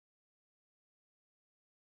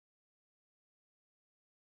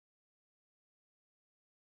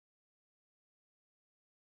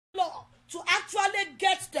to actually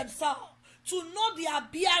get themselves, to know their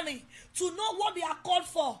bearing, to know what they are called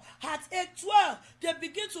for. At age 12, they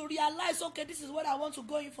begin to realize, okay, this is what I want to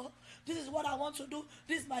go in for. This is what I want to do.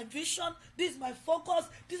 This is my vision. This is my focus.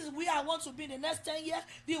 This is where I want to be in the next 10 years.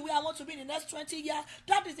 This is where I want to be in the next 20 years.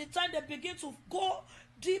 That is the time they begin to go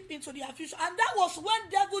deep into their future. And that was when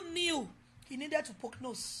devil knew he needed to poke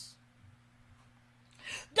nose.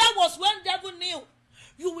 That was when devil knew.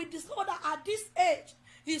 You will discover that at this age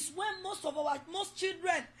is when most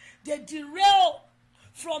children, they derail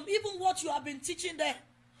from even what you have been teaching them.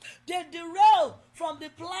 They derail from the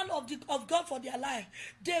plan of God for their life.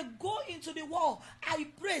 They go into the world. I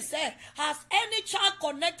pray, say, as any child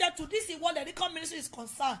connected to this world that the community is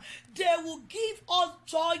concerned, they will give us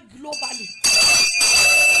joy globally.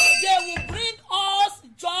 They will bring us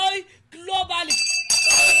joy globally.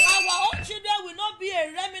 Our own children will not be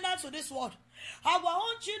a remnant to this world. Our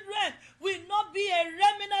own children will not be a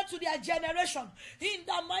remnant to their generation. In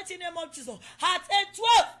the mighty name of Jesus. At age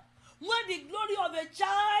 12, when the glory of a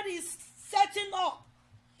child is setting up,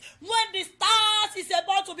 when the stars is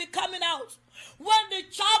about to be coming out, when the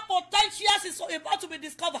child potential is about to be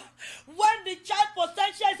discovered, when the child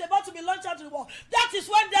potential is about to be launched out to the world, that is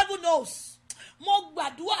when devil knows. Mo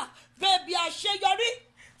gbàdúrà bẹ̀bí àṣeyọrí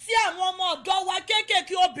tí àwọn ọmọ ọ̀dọ́ wa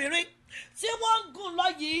kéékèèké obìnrin tí wọ́n ń gùn lọ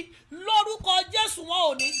yìí lórúkọ Jésù wọn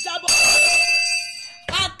ò ní jábọ́.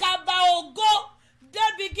 Àkàbà ògo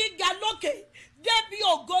débi gíga lókè, débi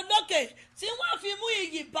ògo lókè tí wọ́n fi mú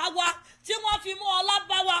iyì bá wa, tí wọ́n fi mú ọlá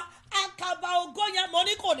bá wa, àkàbà ògo yẹn mo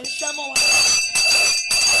ní kò ní ṣẹ́ mọ́ wa.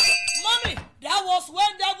 Mommy, that was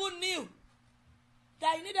when devil knew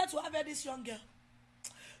that he needed to have this young girl.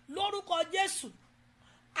 Lórúkọ Jésù,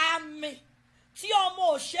 àmì tí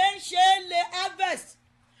ọmọ òṣè lè harvest,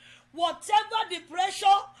 whatever the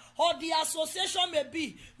pressure or the association may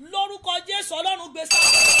be, lórúkọ Jésù Ọlọ́run gbé sáà.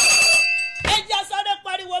 Ẹ jẹ́ sáré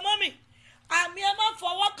pariwo mọ́mì, àmì ẹ má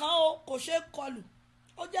fọwọ́ kàn ó, kò ṣe kọlù.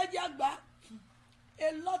 Ó jẹ́ àgbà.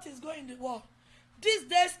 A lot is going in the world. These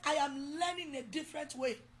days, I am learning a different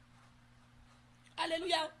way.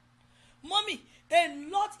 Hallelujah. Mommy, a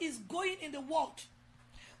lot is going in the world.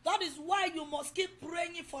 That is why you must keep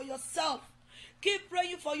praying for yourself. Keep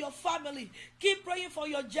praying for your family. Keep praying for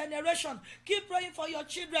your generation. Keep praying for your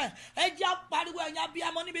children. Ẹ jẹ́ pariwo ẹ̀yin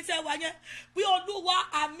abiyamọ níbi tí ẹ wà yẹn. Bí Olúwa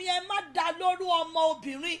àmì ẹ má dá lórí ọmọ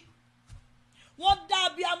obìnrin. Wọ́n dá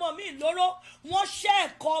abiyamọ mi lóró. Wọ́n ṣẹ́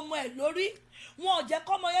ẹ̀kọ́ ọmọ ẹ̀ lórí. Wọ́n ò jẹ́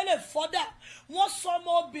kọ́mọ yẹn lè fọ́dà. Wọ́n sọ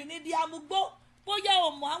ọmọ obìnrin di amugbó. Bóyá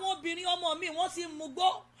ọmọ àwọn obìnrin ọmọ mi wọ́n ti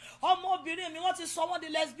mugbó. Ọmọ obìnrin mi wọ́n ti sọ wọ́n di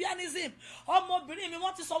lesbianism. Ọmọ obìnrin mi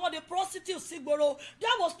wọ́n ti sọ wọ́n di prostitute sígboro.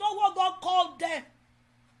 That was not what God called them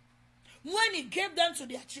when he gave them to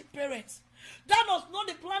their parents. That was not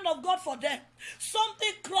the plan of God for them.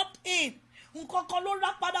 Something cropped in. Nǹkan kan ló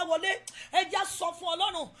rá padà wọlé. Ẹ jẹ́ sọ fún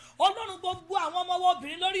Ọlọ́run gbogbo àwọn ọmọ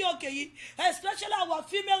obìnrin lórí òkè yìí, especially our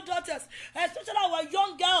female daughters, especially our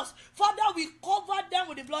young girls. Father, we cover them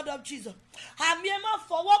with the blood of Jesus. Àmì ẹ má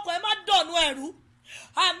fọwọ́ kàn, ẹ má dọ̀nù ẹ̀rú.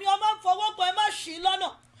 Àmì ẹ má fọwọ́ kàn, ẹ má ṣì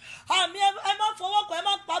lọ́nà. Àmì ẹ má fọwọ́ kàn, ẹ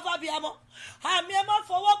má pa fábíàmọ́. Àmì ẹ má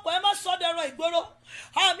fọwọ́ kàn, ẹ má sọ dẹ̀rọ ìgboro.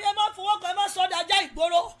 Àmì ẹ má fọwọ́ kàn, ẹ má sọ dàjà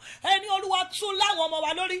ìgboro. Ẹni Olúwa tún láwọn ọmọ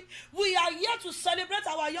wa lórí. We are here to celebrate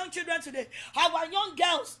our young children today. Our young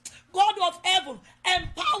girls. God of heaven,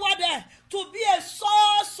 empower them to be a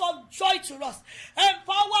source of joy to us.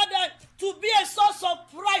 Empower them to be a source of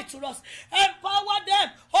pride to us. Empower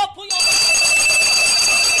them. Open your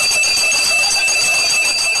mouth.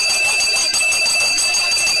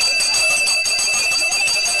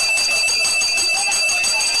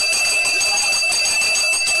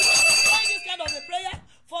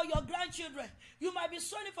 For your grandchildren, you might be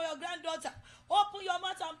sorry for your granddaughter. Open your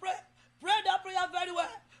mouth and pray. Pray that prayer very well.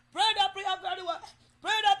 Pray that prayer very well.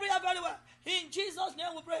 Pray that prayer very well. In Jesus' name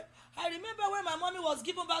we pray. I remember when my mommy was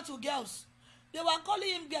giving birth to girls. They were calling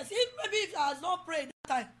him girls. Maybe if he has not prayed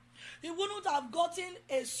that time, he wouldn't have gotten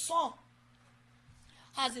a son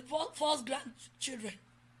as the first grandchildren.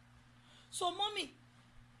 So, mommy,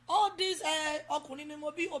 all these I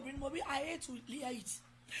hate to hear it.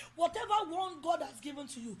 Whatever one God has given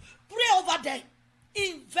to you, pray over them.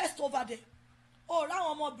 Invest over them. Oh,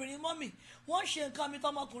 ráwọn ọmọbìnrin mọ́mì, wọ́n ṣe nǹkan mi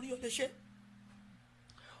tọmọkùnrin ò lè ṣe.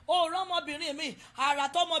 Oh, ọmọbìnrin mi, àrà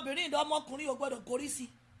tọmọbìnrin ìdọ́mọkùnrin ò gbọ́dọ̀ kórí sí.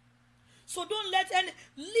 So don't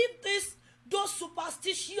leave those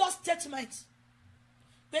superstitious statements.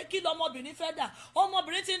 Pé kí lọmọbìnrin fẹ́ dà,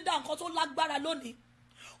 ọmọbìnrin ti ń dà nǹkan tó lágbára lónìí.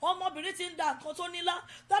 Ọmọbìnrin ti ń dà nǹkan tó nílá.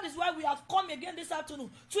 That is why we have come again this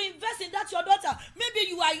afternoon to invest in that your daughter. Maybe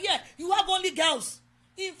you are here, you have only girls.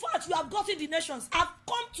 In fact, you have gotten the nations. I've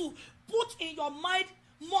come to put in your mind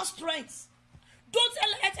more strength. Don't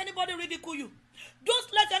let anybody ridicule you.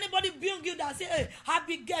 Don't let anybody bring you that say, hey,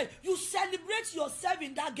 happy girl. You celebrate yourself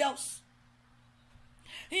in that girls.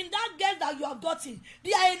 In that girl that you have gotten.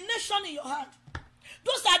 They are a nation in your hand.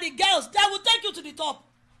 Those are the girls that will take you to the top.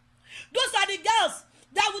 Those are the girls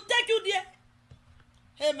that will take you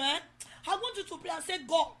there. Amen. I want you to pray and say,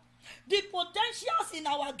 God, the potentials in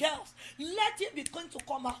our girls, let it begin to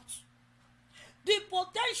come out. The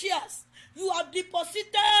potentials you have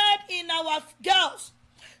deposited in our girls,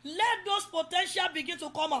 let those potentials begin to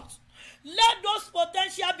come out. Let those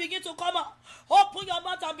potentials begin to come out. Open your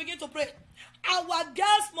mouth and begin to pray. Our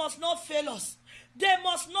girls must not fail us. They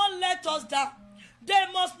must not let us down. They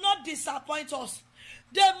must not disappoint us.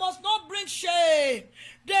 They must not bring shame.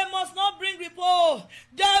 They must not bring reproach.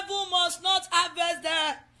 Devil must not harvest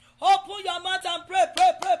them. Open your mouth and pray,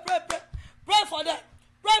 pray, pray, pray, pray. Pray for them.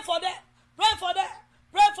 Pray for them. Pray for them.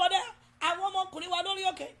 Pray for them. Àwọn ọmọkùnrin wa lórí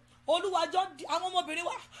òkè. Olúwàjọ́ àwọn ọmọbìnrin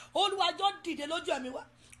wa. Olúwàjọ́ dìde lójú ẹ̀mí wa.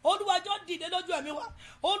 Olúwàjọ́ dìde lójú ẹ̀mí wa.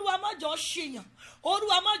 Olúwa má jọ ṣìyàn.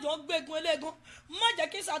 Olúwa má jọ gbégun eléegun. Má jẹ́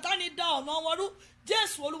kí Sátánì dá ọ̀nà wọn rú.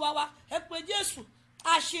 Jésù Olúwa wa. Ẹ pé Jésù.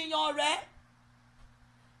 Àṣìyàn rẹ̀.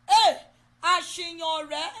 Àṣìyàn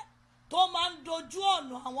rẹ̀ tó máa ń dojú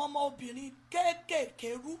ọ̀nà àwọn ọmọbìnrin kéékèèké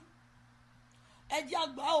rú. Ẹ jẹ́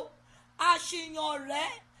àgbà o. Àṣìyàn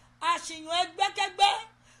rẹ̀. Àṣìyàn ẹgbẹ́kẹ́gbẹ́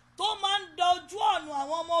tó máa ń dojú ọ̀nà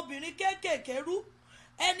àwọn ọmọbìnrin kéékèèké rú.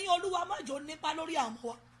 Ẹni Olúwa má jò nípa lórí àwọn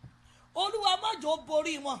wa. Olúwa má jò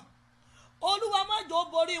borí wọn. Olúwa má jò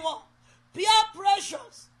borí wọn. Peer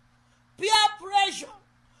pressures. Peer pressure.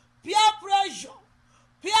 Peer pressure.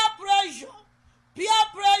 Peer pressure. Peer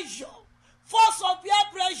pressure. Force of peer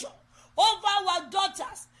pressure over our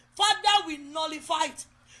daughters. Father, we nullify it.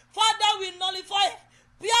 Father, we nullify it.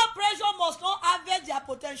 Peer pressure must not harvest their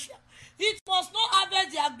potential. It must not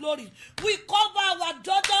harvest their glory. We cover our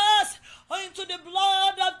daughters into the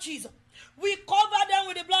blood of Jesus. We cover them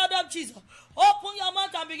with the blood of Jesus. Open your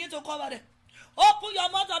mouth and begin to cover them. Open your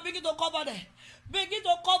mouth and begin to cover them. Begin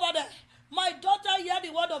to cover them. My daughter, hear the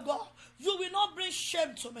word of God. You will not bring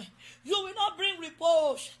shame to me. You will not bring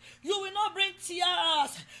reproach. You will not bring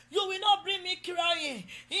tears. You will not bring me crying.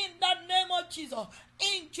 In the name of Jesus.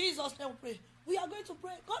 In Jesus' name we pray. We are going to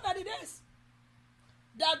pray. God, are the days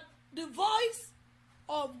that the voice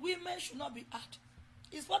of women should not be heard.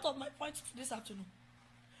 It's part of my point this afternoon.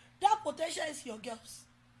 That potential is your girls.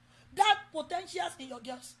 That potential is in your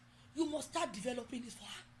girls. You must start developing this for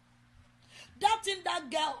her. That thing that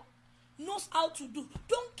girl knows how to do,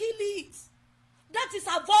 don't kill it. That is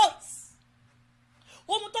her voice.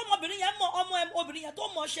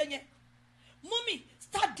 Mommy,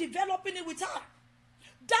 start developing it with her.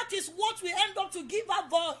 That is what we end up to give her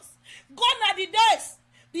voice. Gone are the days.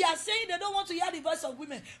 They are saying they don't want to hear the voice of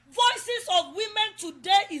women. Voices of women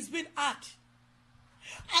today is being heard.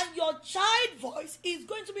 And your child voice is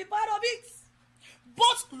going to be part of it.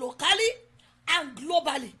 Both locally and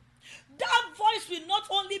globally. That voice will not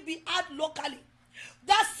only be heard locally.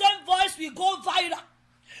 That same voice will go viral.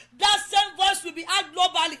 That same voice will be heard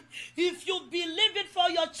globally. If you believe it for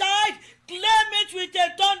your child, claim it with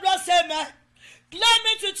a thunderous amen. Claim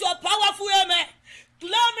it with your powerful amen.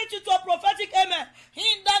 Claim it with your prophetic amen.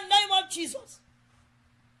 In the name of Jesus.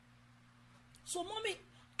 So, mommy,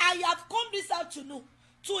 I have come this afternoon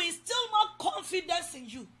to instill more confidence in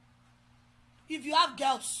you. If you have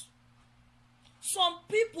girls, some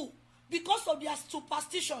people, because of their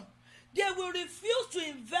superstition, they will refuse to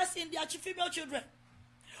invest in their female children.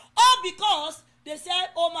 Or because they say,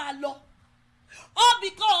 oh my Lord. Or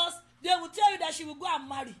because they will tell you that she will go and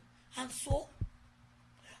marry. And so,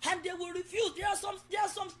 and they will refuse. There are some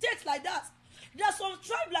states like that. There are some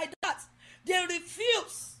tribes like that. They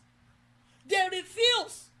refuse. They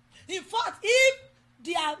refuse. In fact, if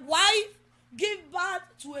their wife give birth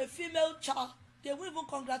to a female child, they will even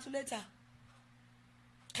congratulate her.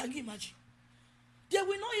 Can you imagine? They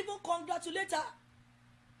will not even congratulate her.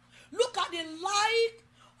 Look at the life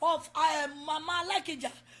of Mama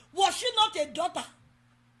Lakija. Was she not a daughter?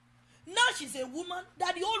 Now she's a woman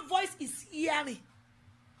that the old voice is hearing.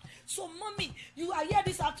 So, mommy, you are here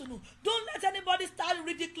this afternoon. Don't let anybody start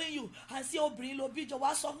ridiculing you and say, oh, bring lo bijo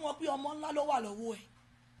wa so fun pe omo nla lo wa lowo e.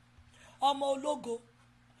 Ọmọ ológo,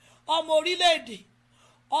 ọmọ orílẹ̀-èdè,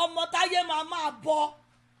 ọmọ táyé máa máa bọ,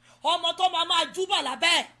 ọmọ tó máa máa júbà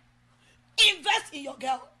lábẹ́. Invest in your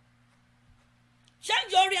girl.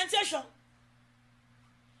 Change your orientation.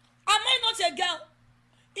 Am I not a girl?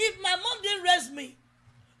 If my mom didn't raise me,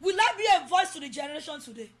 will I be a voice to the generation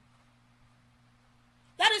today?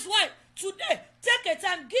 That is why today, take a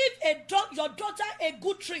time, give your daughter a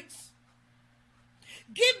good treat.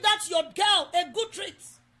 Give that your girl a good treat.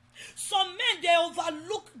 Some men, they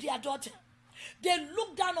overlook their daughter. They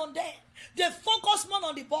look down on them. They focus more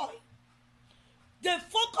on the boy. They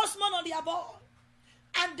focus more on their boy.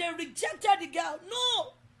 And they rejected the girl.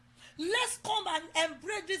 No. Let's come and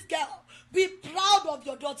embrace this girl. Be proud of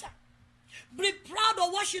your daughter. Be proud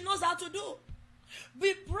of what she knows how to do.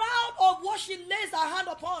 Be proud of what she lays her hand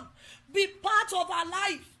upon. Be part of her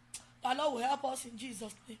life. The Lord will help us in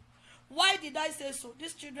Jesus' name. Why did I say so?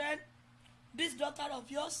 These children, this daughter of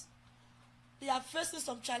yours, they are facing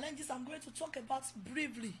some challenges I'm going to talk about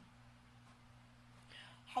briefly.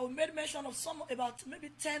 I will make mention of some, about maybe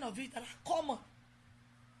 10 of it that are common.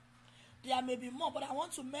 There may be more, but I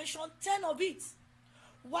want to mention 10 of it.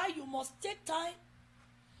 Why you must take time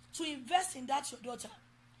to invest in that your daughter.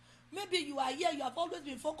 Maybe you are here, you have always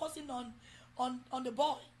been focusing on the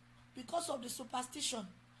boy because of the superstition,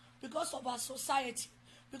 because of our society,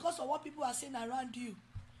 because of what people are saying around you.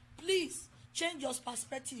 Please change your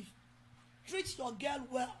perspective. Treat your girl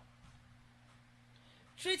well.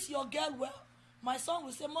 Treat your girl well. My son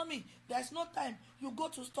will say, Mommy, there's no time. You go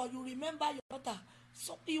to store, you remember your daughter.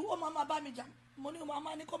 So you oh mama ba mi jam. Money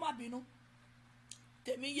mama ni koma binu.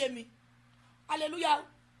 Temi yemi. Hallelujah.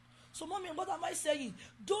 So mommy, what am I saying?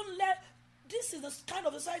 Don't let, this is the kind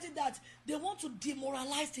of society that they want to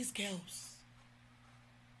demoralize these girls.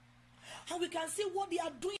 And we can see what they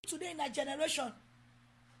are doing today in our generation.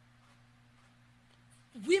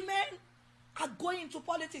 Women are going into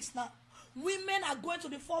politics now. Women are going to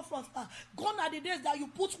the forefront now. Gone are the days that you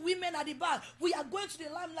put women at the back. We are going to the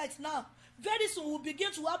limelight now. Very soon we'll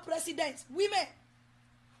begin to have presidents, women.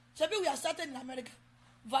 Maybe we are starting in America.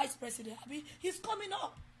 Vice president. I mean, he's coming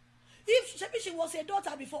up. If maybe she was a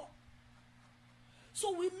daughter before.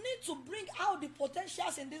 So we need to bring out the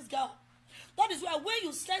potentials in this girl. That is why when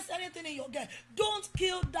you sense anything in your girl, don't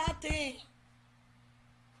kill that thing.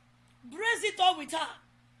 Brace it up with her.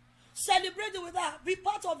 Celebrate it with her. Be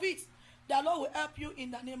part of it. The Lord will help you in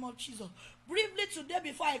the name of Jesus. Briefly today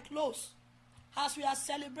before I close, as we are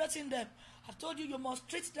celebrating them, I've told you, you must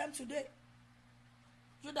treat them today.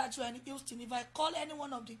 You that you are in Houston, if I call any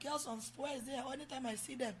one of the girls on Wednesday or anytime I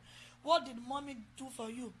see them, what did mommy do for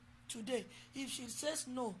you today? If she says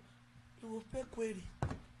no, you will pay query.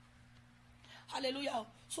 Hallelujah.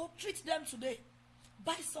 So treat them today.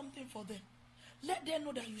 Buy something for them. Let them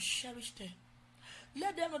know that you cherish them.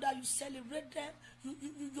 Let them know that you celebrate them.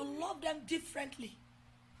 You love them differently.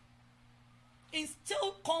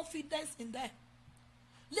 Instill confidence in them.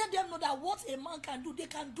 Let them know that what a man can do, they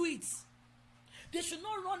can do it. They should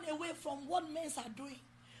not run away from what men are doing.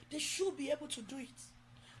 They should be able to do it.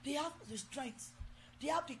 They have the strength. They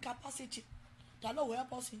have the capacity. The Lord will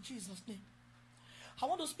help us in Jesus' name. I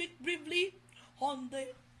want to speak briefly on the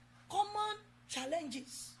common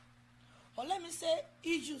challenges, or let me say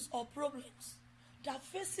issues or problems that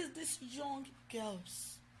faces these young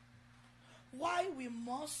girls. Why we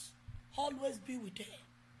must always be with them.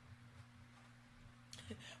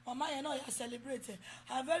 Mama, you know, you are celebrating.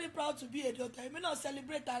 I'm very proud to be a daughter. You may not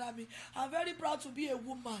celebrate Arami. I'm very proud to be a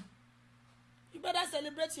woman. You better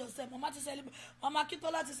celebrate yourself. Mama to celebrate. Mama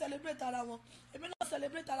Kitola to celebrate Arami. You may not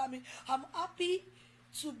celebrate Arami. I'm happy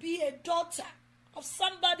to be a daughter of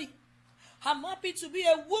somebody. I'm happy to be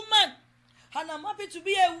a woman. And I'm happy to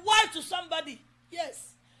be a wife to somebody.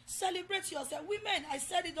 Yes. Celebrate yourself. Women, I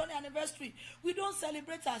said it on the anniversary. We don't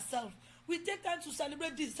celebrate ourselves. We take time to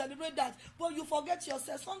celebrate this, celebrate that, but you forget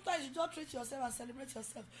yourself. Sometimes you just treat yourself and celebrate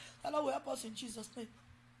yourself. The Lord will help us in Jesus' name.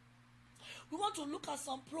 We want to look at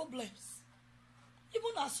some problems,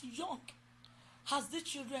 even as young as these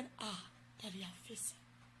children are, that they are facing.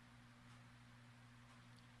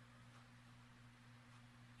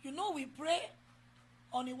 You know, we pray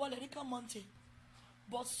on a Walerika mountain,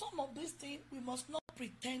 but some of these things we must not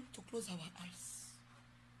pretend to close our eyes.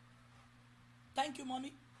 Thank you,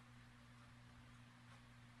 mommy.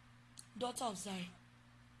 Daughter of Zion.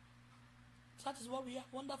 That is what we are.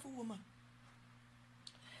 Wonderful woman.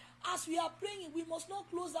 As we are praying, we must not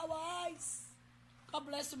close our eyes. God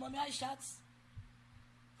bless you, Mommy Aishat.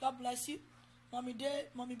 God bless you. Mommy Day,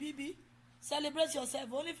 Mommy Bibi. Celebrate yourself.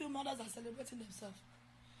 Only few mothers are celebrating themselves.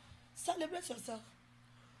 Celebrate yourself.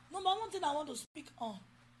 Number one thing I want to speak on,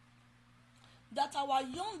 that our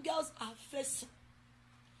young girls are facing.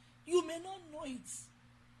 You may not know it.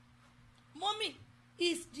 Mommy,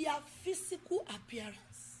 is their physical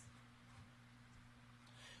appearance.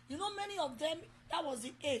 You know, many of them, that was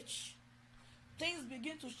the age. Things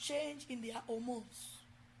begin to change in their hormones.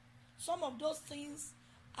 Some of those things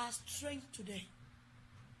are strange today.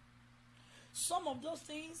 Some of those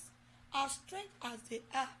things, as strange as they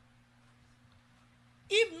are,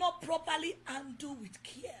 if not properly handled with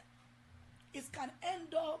care, it can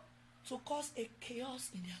end up to cause a chaos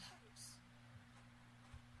in their lives.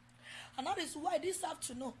 And that is why this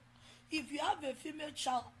afternoon, if you have a female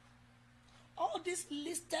child, all these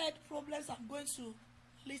listed problems I'm going to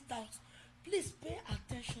list out, please pay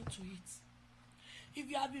attention to it. If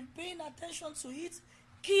you have been paying attention to it,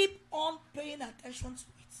 keep on paying attention to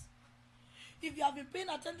it. If you have been paying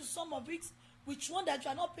attention to some of it, which one that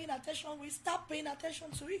you are not paying attention with, start paying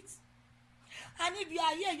attention to it. And if you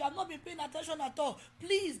are here, you have not been paying attention at all,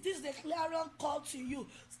 please, this is a clarion call to you.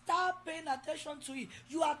 Start paying attention to it.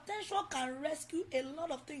 Your attention can rescue a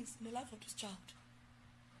lot of things in the life of this child.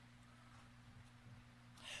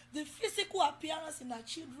 The physical appearance in our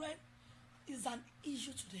children is an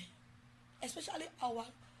issue today, especially our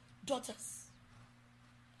daughters.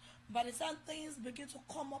 By the time things begin to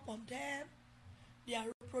come up on them, their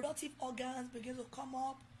reproductive organs begin to come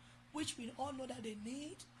up, which we all know that they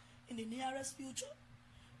need in the nearest future.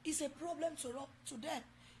 It's a problem to them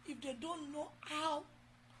if they don't know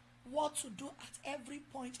what to do at every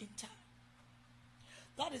point in time.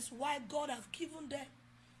 That is why God has given them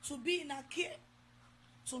to be in our care,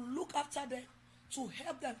 to look after them, to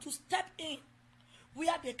help them, to step in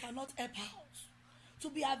where they cannot help out, to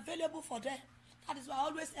be available for them. That is why I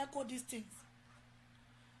always echo these things.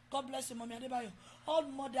 God bless you, Mommy Adebayo. All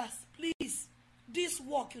mothers, please, this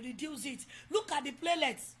work, reduce it. Look at the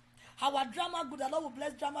playlets. Our drama group, the Lord will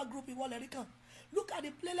bless drama group in Wall Erican. Look at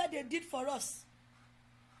the playlet they did for us.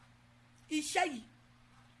 Iṣẹ́ yìí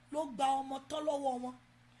ló gba ọmọ tán lọ́wọ́ wọn.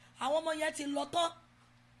 Àwọn ọmọ yẹn ti lọ tán.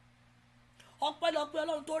 Ọpẹ́lọpẹ́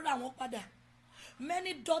Ọlọ́run tó rà wọ́n padà.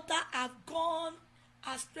 Many daughters have gone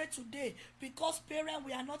astray today because parents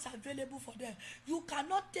were not available for them. You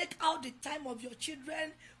cannot take out the time of your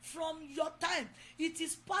children from your time. It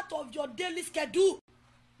is part of your daily schedule.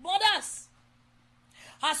 Mothers,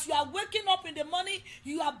 as you are waking up in the morning,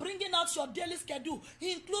 you are bringing out your daily schedule.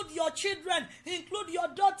 Include your children, include your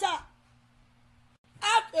daughter.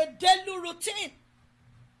 Have a daily routine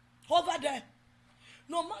over there.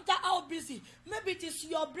 No matter how busy, maybe it is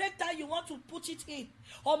your break time you want to put it in,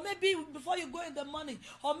 or maybe before you go in the morning,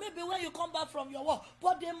 or maybe when you come back from your work,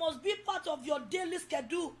 but they must be part of your daily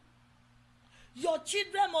schedule. Your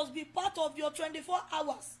children must be part of your 24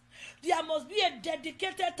 hours. There must be a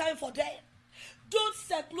dedicated time for them. Don't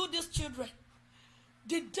seclude these children.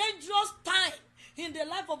 The dangerous time in the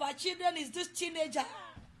life of our children is this teenager.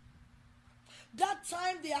 That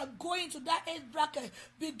time they are going to that age bracket,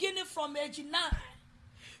 beginning from age 9.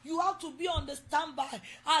 You have to be on the standby.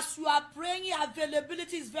 As you are praying,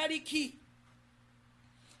 availability is very key.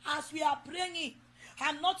 As we are praying,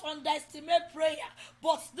 and not underestimate prayer,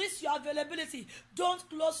 but this your availability. Don't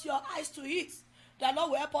close your eyes to it. The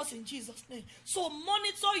Lord will help us in Jesus' name. So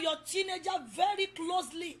monitor your teenager very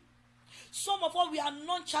closely. Some of us, we are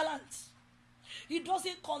nonchalant. It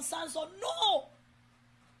doesn't concern us. No.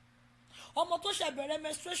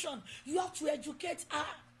 Menstruation, you have to educate her.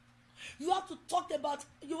 You have to talk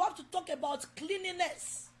about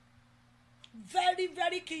cleanliness. Very,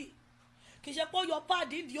 very key. Your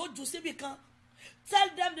party, tell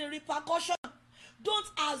them the repercussion. Don't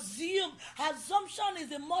assume. Assumption is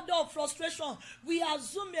the mother of frustration. We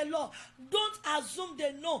assume a lot. Don't assume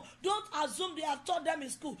they know. Don't assume they have taught them in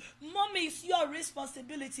school. Mommy, is your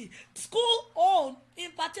responsibility. School own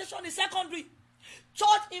impartation is secondary.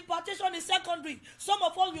 Church impartation is secondary. Some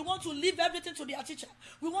of us, we want to leave everything to their teacher.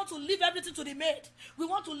 We want to leave everything to the maid. We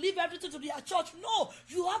want to leave everything to their church. No,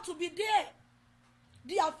 you have to be there.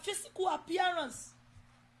 Their physical appearance.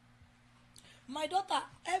 My daughter,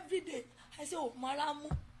 every day, I say, oh, Maramu,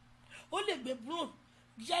 only be blue,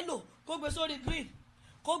 yellow, go green,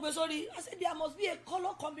 go sorry. I said, there must be a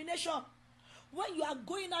color combination. When you are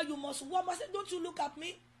going out, you must warm. I said, don't you look at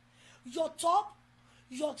me? Your top,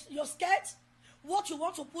 your skirt, what you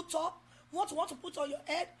want to put up, what you want to put on your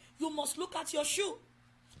head, you must look at your shoe.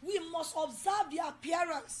 We must observe the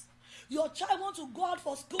appearance. Your child wants to go out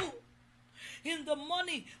for school. In the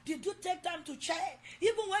morning, did you take time to check?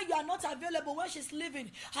 Even when you are not available, when she's leaving,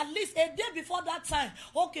 at least a day before that time.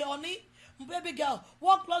 Okay, honey, baby girl,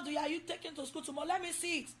 what clothes are you taking to school tomorrow? Let me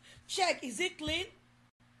see it. Check, is it clean?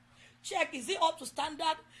 Check, is it up to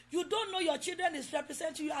standard? You don't know your children is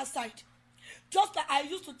representing you outside. Just like I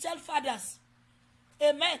used to tell fathers.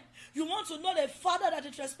 Amen. You want to know the father that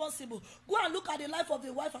is responsible. Go and look at the life of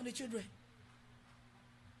the wife and the children.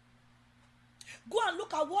 Go and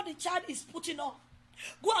look at what the child is putting on.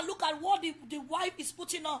 Go and look at what the wife is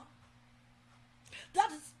putting on.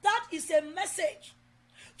 That is a message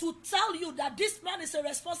to tell you that this man is a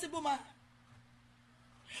responsible man.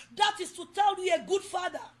 That is to tell you a good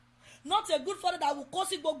father. Not a good father that will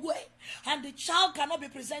cause it go away. And the child cannot be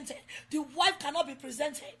presented. The wife cannot be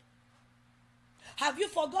presented. Have you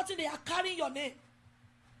forgotten they are carrying your name?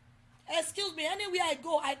 Excuse me, anywhere I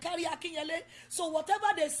go, I carry Akinyele. So whatever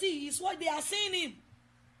they see is what they are seeing him.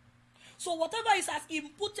 So whatever is has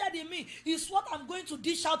inputted in me is what I'm going to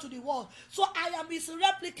dish out to the world. So I am his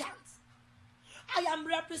replicant. I am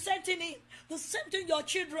representing him. The same thing your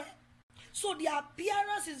children. So the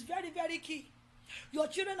appearance is very, very key. Your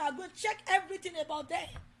children are going to check everything about them.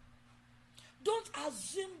 Don't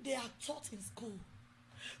assume they are taught in school.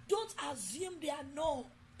 Don't assume they know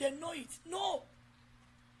it. No.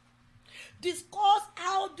 Discuss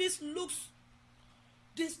how this looks.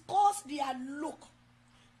 Discuss their look.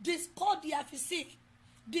 Discuss their physique.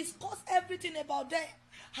 Discuss everything about them.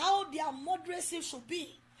 How their moderacy should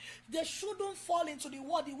be. They shouldn't fall into the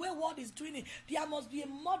world the way world is doing it. There must be a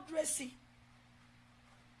moderacy.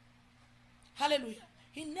 Hallelujah.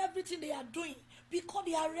 In everything they are doing. Because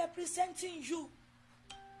they are representing you.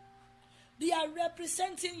 They are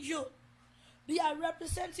representing you. They are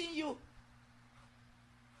representing you.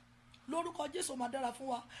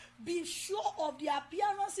 Be sure of their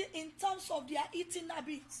appearance in terms of their eating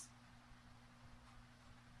habits.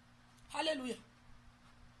 Hallelujah.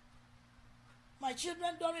 My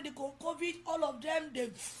children during the COVID, all of them,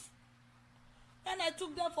 when I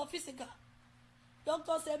took them for physical,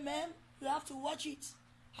 doctor said, ma'am, you have to watch it.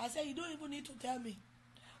 I said, you don't even need to tell me.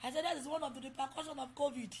 I said, that is one of the repercussions of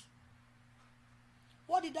COVID.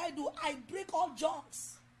 What did I do? I break all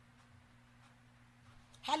junks.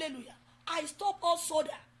 Hallelujah. I stop all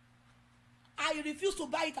soda. I refuse to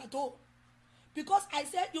buy it at all. Because I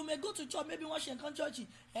said, you may go to church, maybe once you come to church,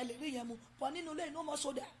 but no more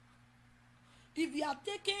soda. If you are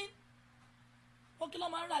taking, if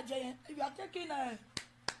you are taking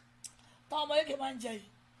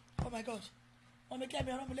oh my God,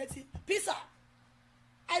 pizza.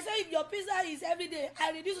 I said, if your pizza is every day,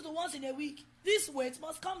 I reduce it to once in a week. This weight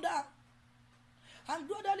must come down. And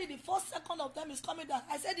gradually, the first second of them is coming down.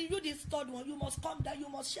 I said, if you this third one, you must come down. You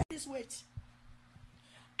must share this weight.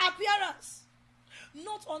 Appearance.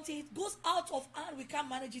 Not until it goes out of hand, we can't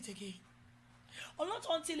manage it again. Or not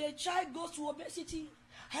until a child goes to obesity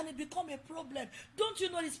and it becomes a problem. Don't you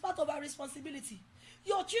know it's part of our responsibility?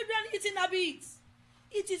 Your children eating habits.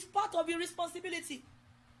 It is part of your responsibility.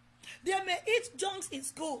 They may eat junks in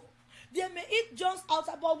school. They may eat junks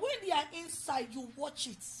outside, but when they are inside, you watch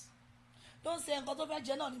it. Don't say, at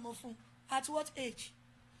what age?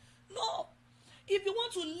 No. If you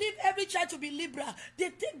want to leave every child to be liberal, they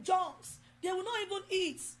take junks. They will not even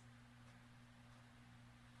eat.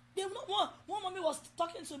 They will not. One mommy was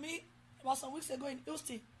talking to me about some weeks ago in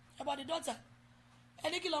Houston about the daughter.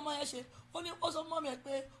 And only also mommy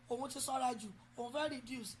very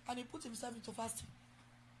reduced, and he put himself into fasting.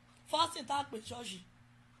 Fasting that with church.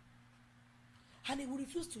 And he will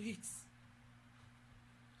refuse to eat.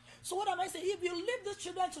 So what am I saying? If you leave these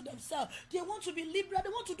children to themselves, they want to be liberal, they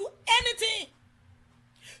want to do anything.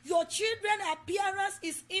 Your children's appearance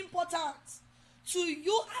is important to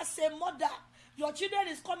you as a mother. Your children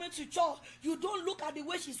is coming to church. You don't look at the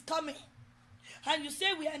way she's coming. And you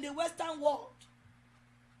say we are in the Western world.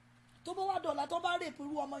 But on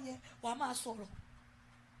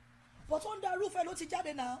the roof,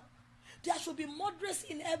 now, there should be moderacy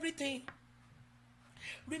in everything.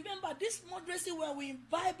 Remember, this moderacy, when we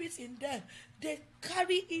imbibe it in them, they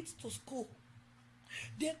carry it to school.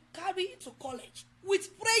 They carry it to college.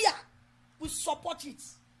 With prayer, we support it.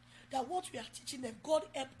 That what we are teaching them, God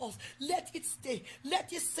help us. Let it stay.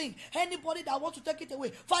 Let it sing. Anybody that wants to take it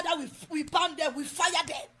away, Father, we ban them, we fire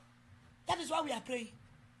them. That is why we are praying.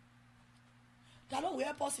 The Lord will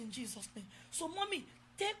help us in Jesus' name. So, mommy,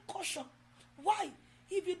 take caution. Why?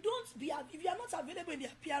 If you are not available in the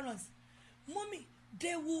appearance, mommy,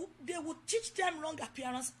 they will teach them wrong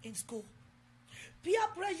appearance in school. Peer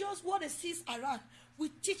pressures, what they see around, will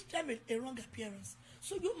teach them a wrong appearance.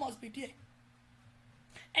 So you must be there.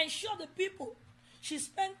 Ensure the people she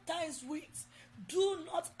spent time with do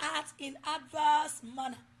not act in adverse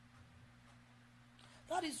manner.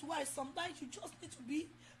 That is why sometimes you just need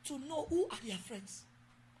to know who are their friends.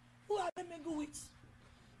 Who are they mingle with?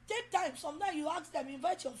 Take time. Sometimes you ask them,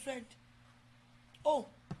 invite your friend. Oh,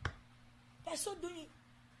 by so doing,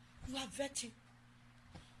 you are vetting.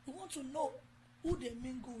 You want to know who they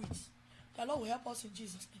mingle with. The Lord will help us in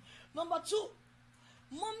Jesus' name. Number 2,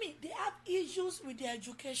 mommy, they have issues with their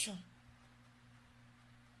education.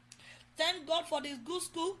 Thank God for this good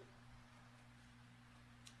school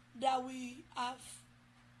that we have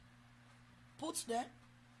put there.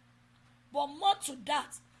 But more to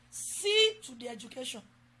that, see to the education.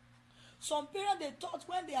 Some parents, they thought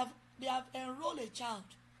when they have enrolled a child,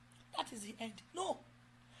 that is the end. No.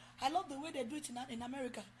 I love the way they do it in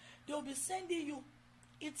America. they will be sending you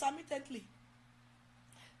intermittently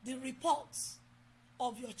the reports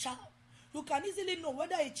of your child. You can easily know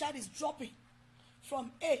whether a child is dropping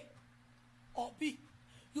from A or B.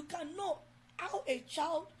 You can know how a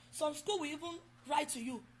child, some school will even write to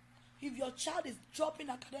you if your child is dropping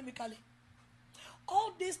academically.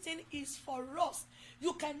 All this thing is for us.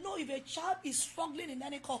 You can know if a child is struggling in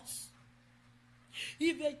any course.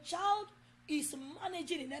 If a child is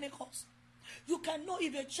managing in any course. You can know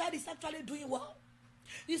if a child is actually doing well.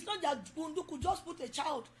 It's not that Bundu could just put a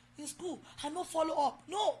child in school and not follow up.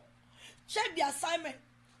 No. Check the assignment.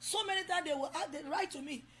 So many times they write to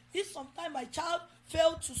me, if sometime my child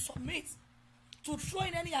failed to submit, to throw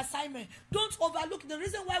in any assignment, don't overlook. The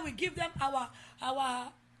reason why we give them our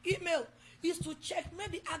email is to check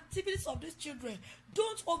maybe activities of these children.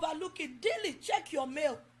 Don't overlook it. Daily check your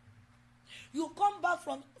mail. You come back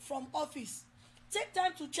from office, take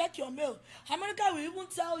time to check your mail. America will even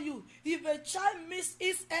tell you if a child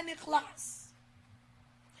misses any class,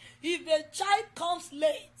 if a child comes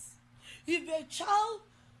late, if a child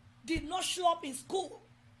did not show up in school.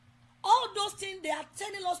 All those things they are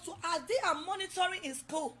telling us to, as they are monitoring in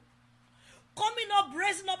school, coming up,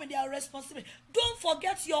 raising up in their responsibility. Don't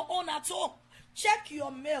forget your own at home. Check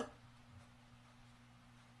your mail.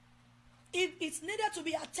 If it's needed to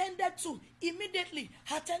be attended to, immediately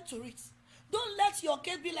attend to it. Don't let your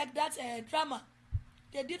case be like that drama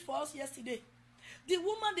they did for us yesterday. The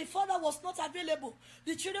woman, the father was not available.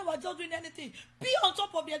 The children were just doing anything. Be on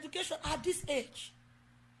top of the education at this age.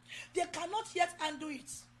 They cannot yet undo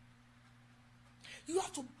it. You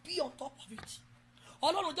have to be on top of it.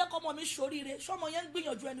 Ọlọ́run jẹ́ kọ́mọ mi ṣoríire, ṣọ́mọ yẹn ń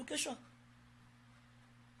gbìyànjú education.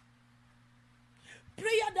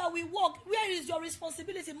 Prayer that we work, where is your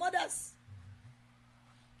responsibility, mothers?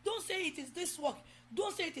 Don't say it is this work.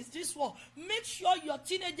 Don't say it is this work. Make sure your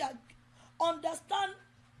teenager understand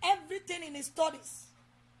everything in his studies.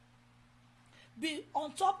 Be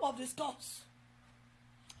on top of the scores.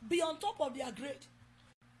 Be on top of their grade.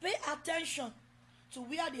 Pay attention to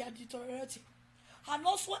where they are deteriorating. And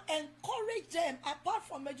also encourage them, apart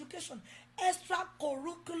from education, extra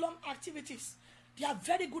curriculum activities. They are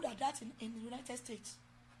very good at that in the United States.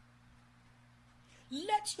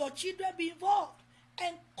 Let your children be involved.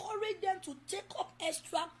 Encourage them to take up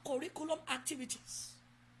extra curriculum activities.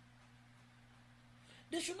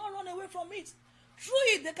 They should not run away from it. Through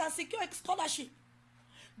it, they can secure a scholarship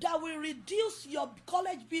that will reduce your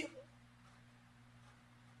college bill.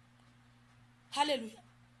 Hallelujah.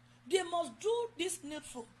 They must do this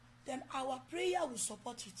needful. Then our prayer will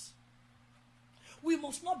support it. We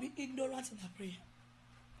must not be ignorant in our prayer.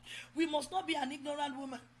 We must not be an ignorant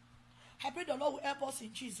woman. I pray the Lord will help us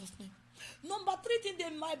in Jesus' name. Number 3 thing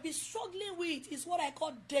they might be struggling with is what I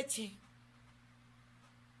call dating.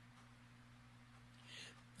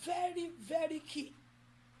 Very, very key.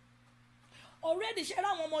 Already,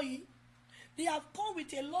 they have come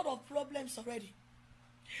with a lot of problems already.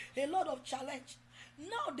 A lot of challenge.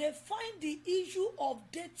 Now they find the issue of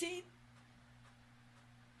dating,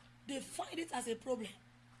 they find it as a problem.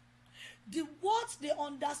 What they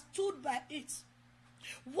understood by it,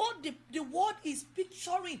 what the word is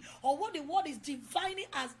picturing, or what the word is defining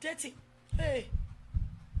as dating. Hey,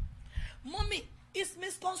 mommy, it's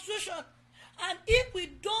misconstruction. And if we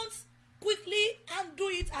don't quickly undo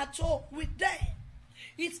it at all with them,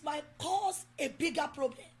 it might cause a bigger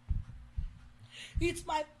problem. It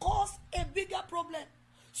might cause a bigger problem.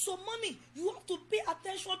 So, mommy, you have to pay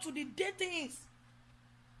attention to the datings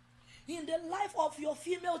in the life of your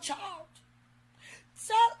female child.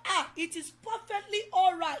 Tell her it is perfectly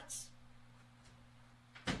all right.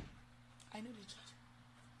 I know the church.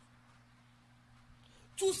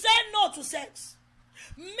 To say no to sex.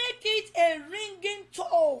 Make it a ringing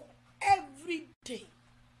tone every day.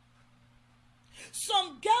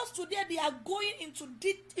 Some girls today, they are going into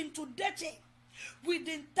dating with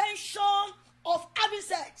the intention of having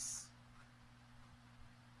sex.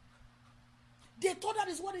 They thought that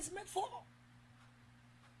is what it's meant for.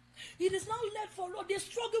 It is not meant for Lord. They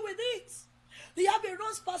struggle with it. They have a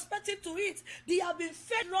wrong perspective to it. They have been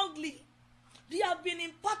fed wrongly. They have been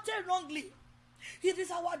imparted wrongly. It is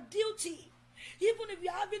our duty. Even if you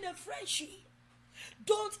are having a friendship,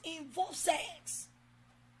 don't involve sex.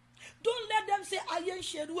 Don't let them say, I ain't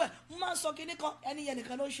shedwe. Man, so can any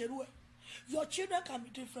cannot shedwe. Your children can be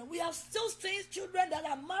different. We have still seen children that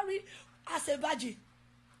are married as a virgin.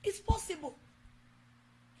 It's possible.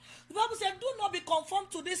 The Bible said, do not be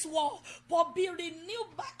conformed to this world, but be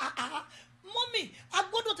renewed by mommy, I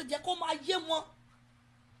go to the Jekoma Yemwa.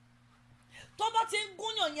 Tobatin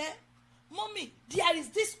Gunyon, mommy, there is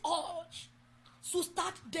this urge to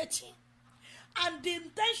start dating. And the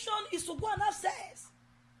intention is to go and have sex.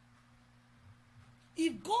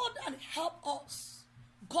 If God can help us,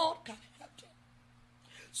 God can help them.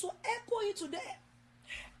 So echo it to them.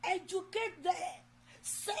 Educate them.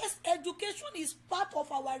 Sex education is part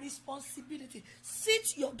of our responsibility.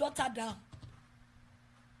 Sit your daughter down.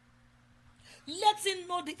 Let him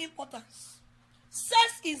know the importance.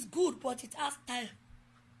 Sex is good, but it has time.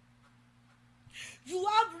 You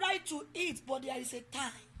have right to eat, but there is a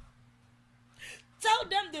time. Tell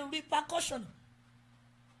them the repercussion.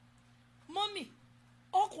 Mommy,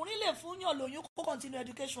 ọkùnrin lè fún yàn lóyún kó continue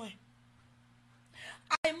education ẹ̀.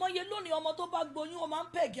 Àìmọye lónìí ọmọ tó bá gbóyún ó máa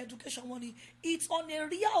ń peg education wọn ni. It's on a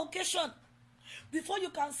rare occasion. Before you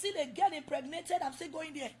can see a girl impregnated, I'm still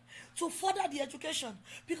going there to further the education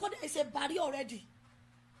because there is a barrier already.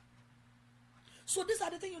 So these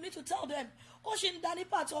are the things you need to tell them.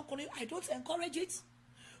 I don't encourage it.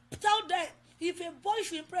 Tell them if a boy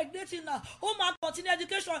should impregnate you now, continue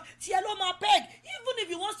education, peg. Even if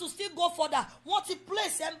he wants to still go further, want to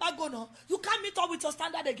place embargo no, you can't meet up with your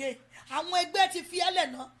standard again. Àwọn ẹgbẹ́ ti fi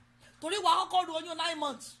ẹlẹ̀ náà. Torí wàá kọ́kọ́ ru oyún 9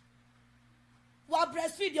 months. While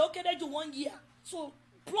breastfeed, they okay, they do 1 year. So,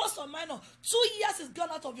 plus or minus, 2 years is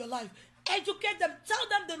gone out of your life. Educate them. Tell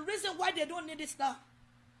them the reason why they don't need it now.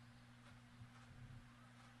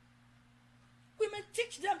 We may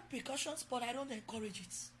teach them precautions, but I don't encourage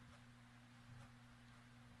it.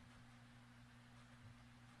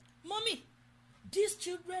 Mommy, these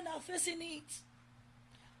children are facing it.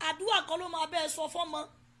 Àdúrà kan ló máa bẹ́ẹ̀ sọ fọ́mọ.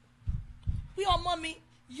 Pé ọmọ mi,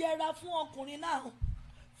 yẹra fún ọkùnrin náà.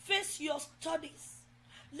 Face your studies.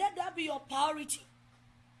 Let that be your priority.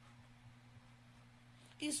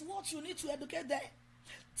 It's what you need to educate them.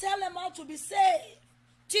 Tell them how to be safe.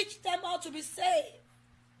 Teach them how to be safe.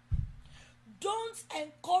 Don't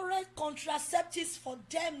encourage contraceptives for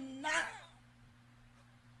them now.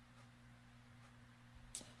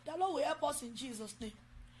 The Lord will help us in Jesus' name.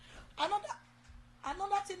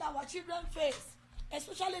 Another thing our children face,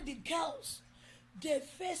 especially the girls, they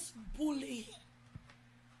face bullying.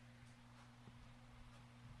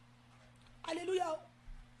 Hallelujah.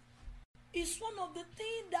 It's one of the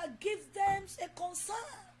things that gives them a concern.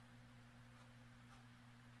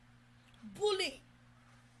 Bullying.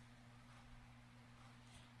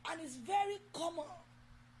 And it's very common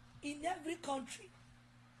in every country.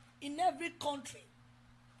 In every country.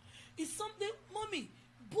 It's something, mommy,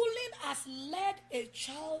 bullying has led a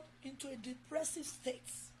child into a depressive state.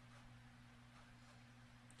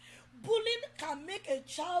 Bullying can make a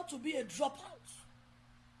child to be a dropout.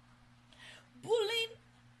 Bullying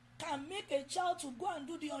can make a child to go and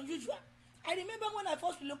do the unusual. I remember when I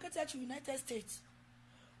first relocated to United States,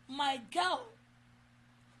 my girl,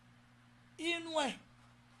 inú ẹ̀,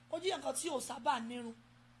 ó jí nǹkan tí ò sábà nírun.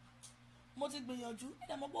 Mo ti gbìyànjú,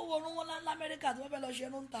 ẹ̀dẹ̀ mo gbówó orún wọn l'Amẹ́ríkà tí wọ́n fẹ́ lọ ṣe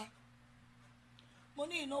irun ta. Mo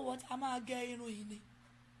ní, you know what, a máa gẹ irun yìí ni.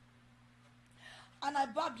 And I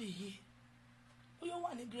barbed the hair. Oh, you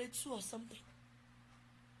were in grade 2 or something.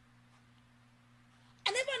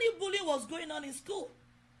 I never knew bullying was going on in school.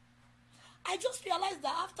 I just realized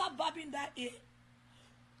that after barbing that hair,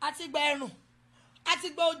 àti gba ẹ̀rùn, àti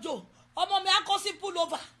gba òjò, ọmọ mi á kó sí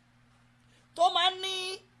pullover. Tó máa ń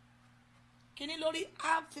ní kíní lórí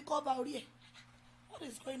á fi cover orí ẹ̀. What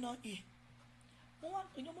is going on here?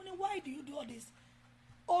 Why do you do all this?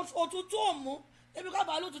 Òtútù ò mú, ebi ká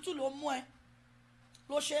bàálù òtútù ló mú ẹ.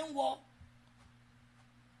 Ló ṣe ń wọ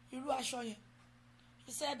irú aṣọ yẹn.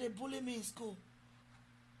 He said they bully me in school.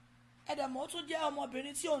 Ẹ̀dẹ̀mọ̀ tún jẹ́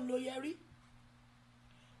ọmọbìnrin tí ò ń lo yẹrí.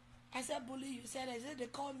 I said bully you. Said they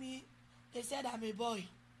call me. They said I'm a boy.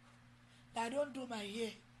 That I don't do my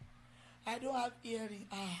hair. I don't have earring.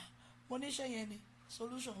 Mo ní ṣe yẹn ni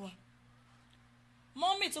solution wa.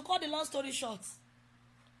 Mommy, to cut the long story short,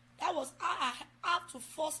 that was I have to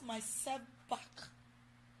force myself back.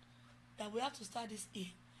 That we have to start this year.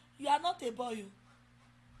 You are not a boy.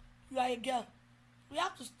 You are a girl. We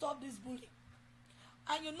have to stop this bullying.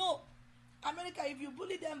 And you know, America, if you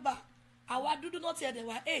bully them back, our do not hear they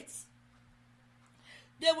were 8.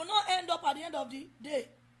 They will not end up at the end of the day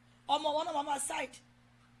on one of mama's side.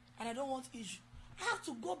 And I don't want issue. I have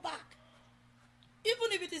to go back.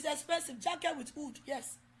 Even if it is expensive, jacket with hood,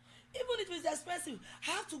 yes. Even if it is expensive,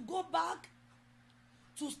 I have to go back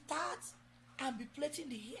to start and be plaiting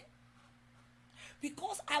the hair.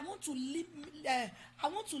 Because I want to limit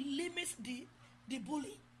the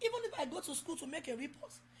bullying. Even if I go to school to make a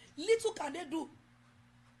report, little can they do.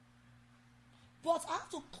 But I have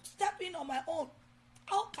to step in on my own.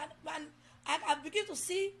 How can I begin to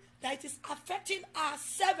see that it is affecting our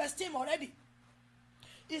self-esteem already?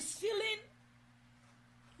 It's feeling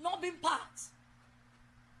not being part.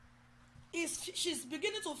 she's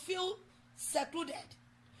beginning to feel secluded.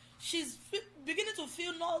 She's beginning to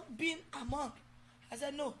feel not being among. I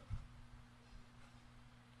said no.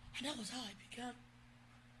 And that was how I began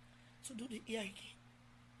to do the ear again.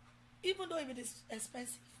 Even though it is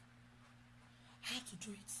expensive, I have to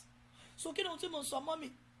do it. So,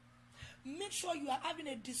 mommy, make sure you are having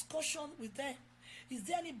a discussion with them. Is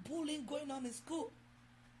there any bullying going on in school?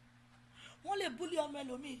 Only bully on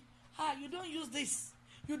me. You don't use this.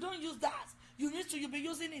 You don't use that. You'll be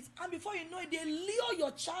using it. And before you know it, they lure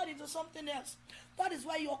your child into something else. That is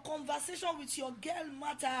why your conversation with your girl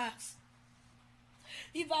matters.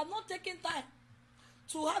 If I'm not taking time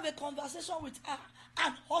to have a conversation with her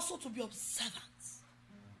and also to be observant.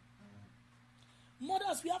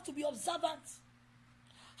 Mothers, we have to be observant.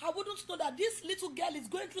 I wouldn't know that this little girl is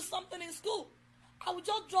going through something in school. I would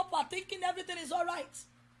just drop her thinking everything is all right.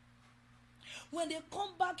 When they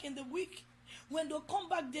come back in the week, when they come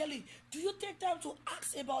back daily, do you take time to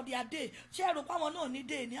ask about their day?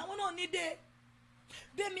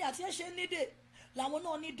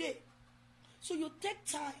 So you take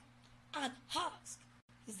time and ask,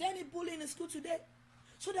 is there any bullying in school today?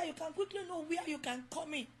 So that you can quickly know where you can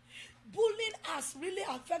come in. Bullying has really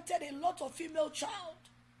affected a lot of female child.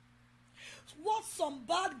 What some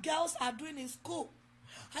bad girls are doing in school,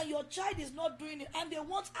 and your child is not doing it, and they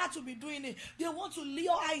want her to be doing it. They want to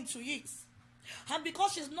lure her into it. And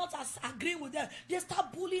because she's not agreeing with them, they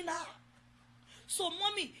start bullying her. So,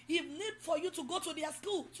 mommy, if need for you to go to their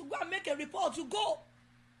school, to go and make a report, you go.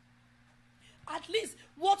 At least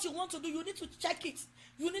what you want to do, you need to check it.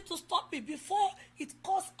 You need to stop it before it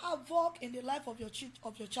causes havoc in the life of your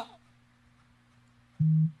child.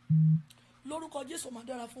 Lórúkọ Jésù máa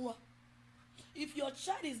dára fún wa. If your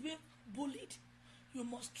child is being bullied, you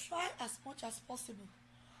must try as much as possible.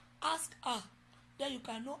 Ask her, then you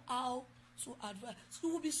can know how to advise. So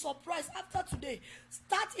you will be surprised after today.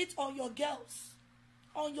 Start it on your girls.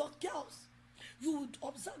 On your girls. You would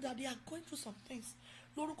observe that they are going through some things.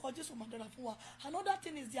 Lórúkọ Jésù máa dára fún wa. Another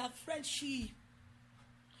thing is their friendship.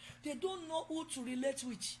 They don't know who to relate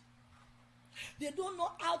with. They don't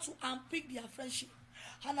know how to unpick their friendship.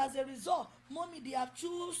 And as a result, mommy, they have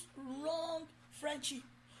choose wrong friendship.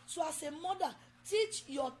 So as a mother, teach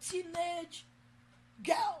your teenage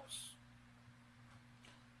girls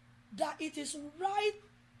that it is right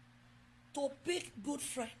to pick good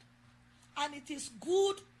friend. And it is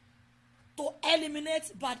good to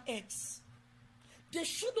eliminate bad eggs. They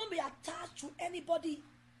shouldn't be attached to anybody.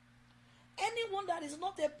 Anyone that is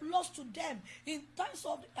not a plus to them in terms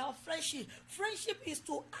of our friendship. Friendship is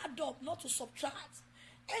to add up, not to subtract.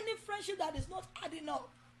 Any friendship that is not adding up,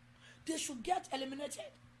 they should get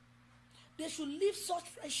eliminated. They should leave such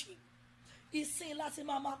friendship. It's saying Latin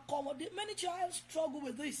mama come. Many children struggle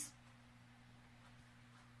with this.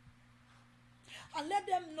 And let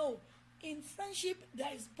them know, in friendship,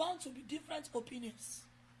 there is bound to be different opinions.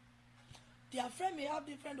 Their friend may have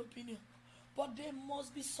different opinion, but they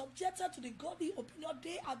must be subjected to the godly opinion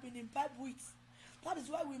they have been imbibed with. That is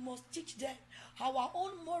why we must teach them. Our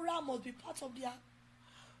own moral must be part of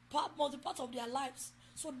their lives.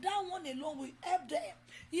 So that one alone will help them,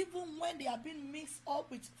 even when they are being mixed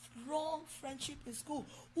up with wrong friendship in school,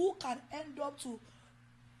 who can end up to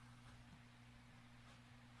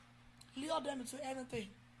lure them into anything.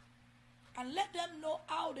 And let them know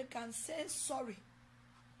how they can say sorry,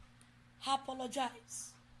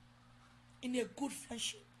 apologize in a good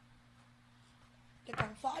friendship. They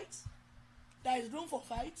can fight. There is room for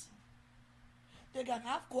fight. They can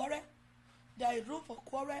have quarrel. There is room for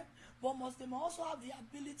quarrel. But they must also have the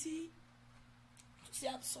ability to say,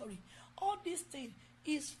 I'm sorry. All these things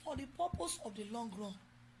is for the purpose of the long run.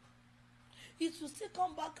 It will still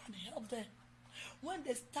come back and help them when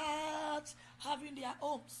they start having their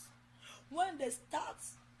homes, when they start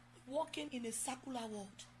working in a circular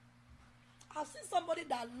world. I've seen somebody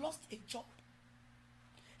that lost a job,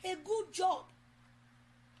 a good job,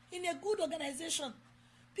 in a good organization,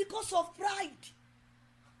 because of pride,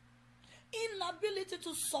 inability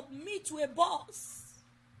to submit to a boss.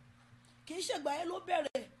 There is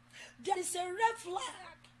a red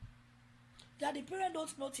flag that the parent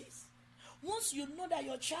don't notice. Once you know that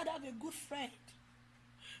your child have a good friend,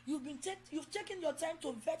 you've taken your time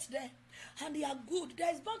to vet them, and they are good,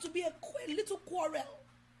 there is bound to be a little quarrel.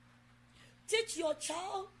 Teach your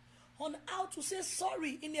child on how to say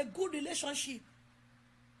sorry in a good relationship.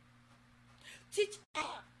 Teach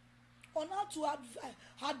her on how to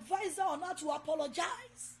advise her on how to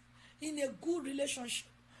apologize in a good relationship.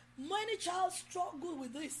 Many child struggle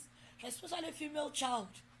with this, especially female child,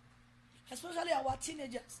 especially our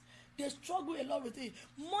teenagers. They struggle a lot with it.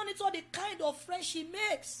 Monitor the kind of friend she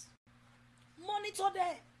makes. Monitor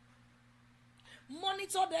them.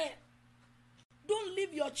 Monitor them. Don't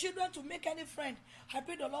leave your children to make any friend. I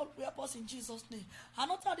pray the Lord will help us in Jesus' name.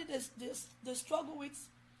 Another thing they struggle with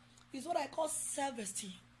is what I call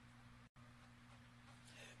self-esteem.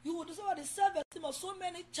 You will discover the self-esteem of so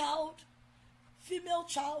many female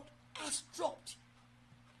child has dropped.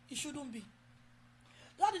 It shouldn't be.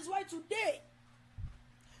 That is why today,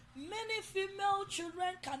 many female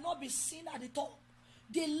children cannot be seen at the top.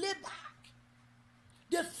 They lay back.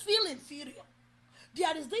 They feel inferior.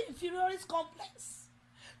 There is the inferiority complex.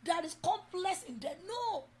 There is complex in them.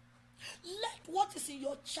 No. Let what is in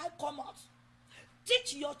your child come out.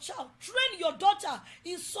 Teach your child. Train your daughter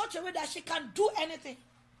in such a way that she can do anything.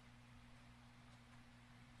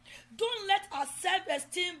 Don't let her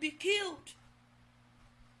self-esteem be killed.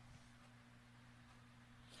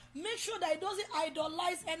 Make sure that it doesn't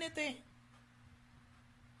idolize anything.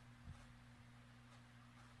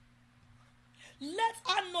 Let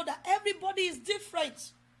her know that everybody is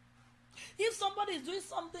different. If somebody is doing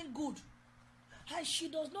something good and she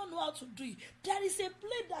does not know how to do it, there is a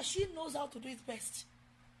place that she knows how to do it best.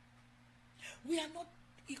 We are not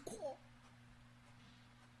equal.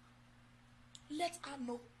 Let her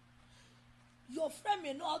know. Your friend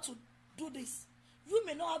may know how to do this. You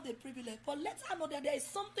may not have the privilege, but let her know that there is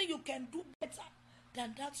something you can do better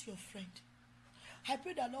than that your friend. I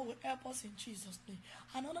pray that Lord will help us in Jesus' name.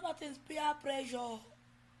 And another thing is peer pressure.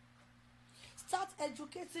 Start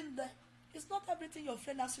educating them. It's not everything your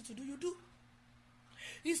friend asks you to do, you do.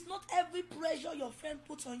 It's not every pressure your friend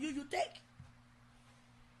puts on you, you take.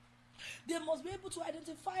 They must be able to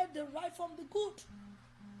identify the right from the good.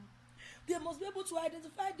 They must be able to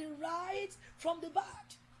identify the right from the bad.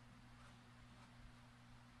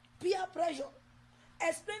 Peer pressure.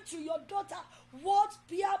 Explain to your daughter what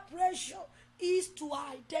peer pressure is to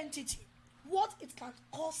her identity. What it can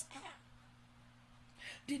cause her.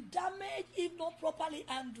 The damage, if not properly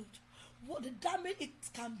handled, what the damage it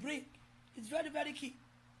can bring is very, very key.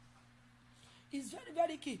 It's very,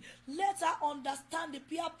 very key. Let her understand the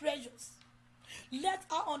peer pressures. Let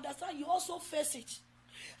her understand you also face it.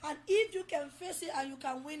 And if you can face it and you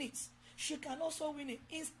can win it, she can also win it.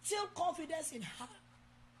 Instill confidence in her.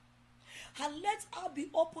 And let her be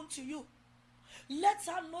open to you. Let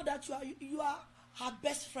her know that you are her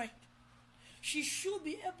best friend. She should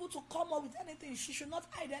be able to come up with anything. She should not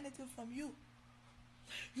hide anything from you.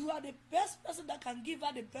 You are the best person that can give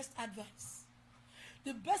her the best advice.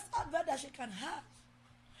 The best advice that she can have.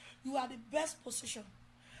 You are the best position.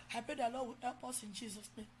 I pray that Lord will help us in Jesus'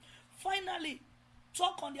 name. Finally,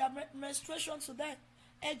 talk on their menstruation to them.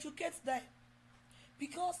 Educate them.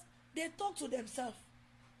 Because they talk to themselves.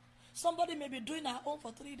 Somebody may be doing her own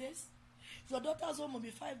for 3 days. Your daughter's home may be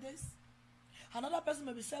 5 days. Another person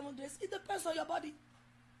may be 7 days. It depends on your body.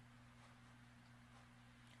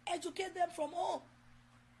 Educate them from home.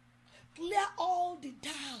 Clear all the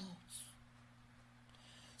doubts.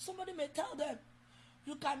 Somebody may tell them,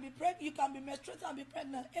 you can be menstruating and be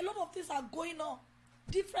pregnant. A lot of things are going on.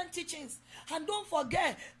 Different teachings. And don't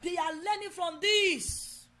forget, they are learning from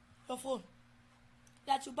this. Your phone.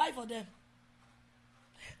 That you buy for them.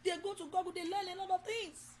 They go to Google, they learn a lot of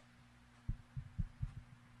things.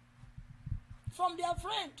 From their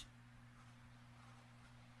friend.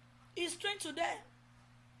 It's strange to them.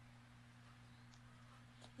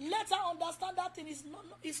 Let her understand that thing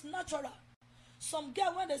is natural. Some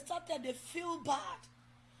girls, when they started, they feel bad.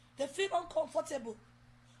 They feel uncomfortable.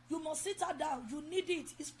 You must sit her down. You need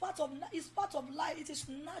it. It's part of life. It is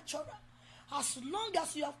natural. As long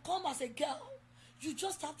as you have come as a girl, you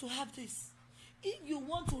just have to have this. If you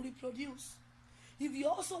want to reproduce, if you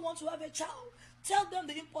also want to have a child, tell them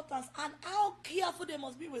the importance and how careful they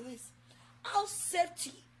must be with this. How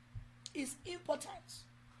safety is important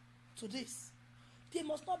to this. They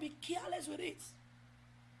must not be careless with it.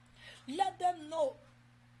 Let them know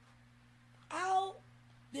how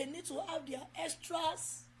they need to have their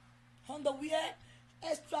extras, underwear,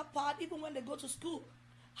 extra pad, even when they go to school.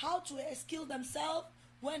 How to skill themselves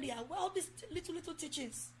when they are well. These little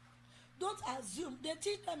teachings. Don't assume. They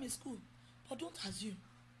teach them in school, but don't assume.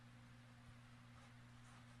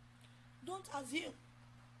 Don't assume.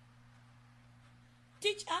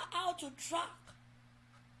 Teach her how to track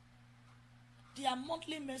their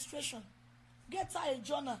monthly menstruation. Get her a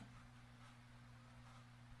journal.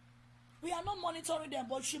 We are not monitoring them,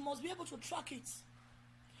 but she must be able to track it.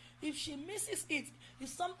 If she misses it, if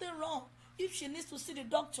something wrong, if she needs to see the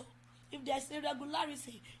doctor, if there is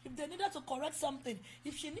irregularity, if they needed to correct something,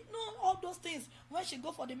 if she know all those things, when she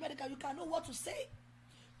go for the medical, you can know what to say.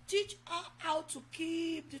 Teach her how to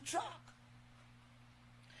keep the track.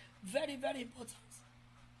 Very, very important.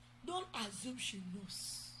 Don't assume she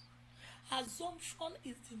knows. Assumption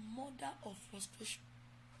is the mother of frustration.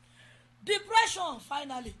 Depression,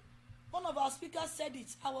 finally. One of our speakers said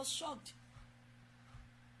it. I was shocked.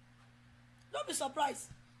 Don't be surprised.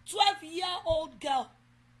 12-year-old girl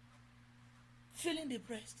feeling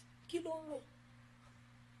depressed. Kí ló ń rò?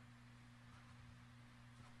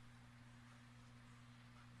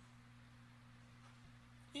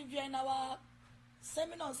 If you're in our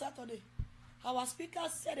seminar on Saturday, our speaker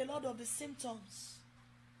said a lot of the symptoms.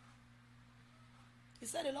 He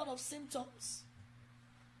said a lot of symptoms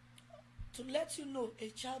to let you know a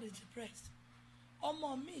child is depressed.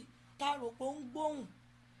 Ọmọ mi ta rò pé ó ń gbóhùn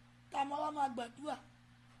ta máa wá gbàdúrà.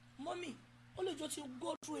 Mommy, only just you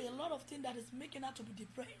go through a lot of things that is making her to be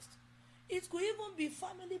depressed. It could even be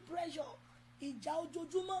family pressure. Ìjà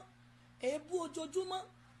ojoojúmọ́, èébú ojoojúmọ́.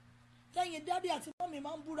 Tẹ́yìn daddy àti mommy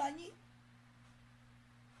máa ń búra yín.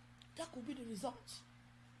 That could be the result.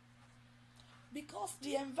 Because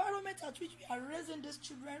the environment at which we are raising these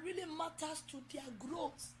children really matters to their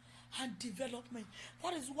growth and development.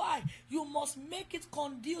 That is why you must make it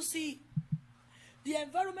conducive. The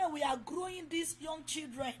environment we are growing these young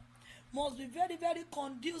children must be very, very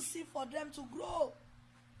conducive for them to grow.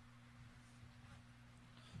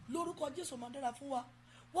 Lórúkọ Jésù máa dára fún wa.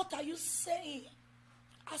 What are you saying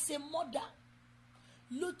as a mother?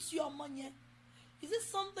 Ló ti ọmọ yẹn. Is it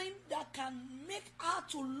something that can make her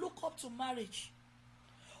to look up to marriage?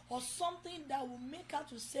 Or something that will make her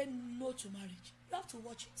to say no to marriage? You have to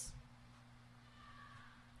watch it.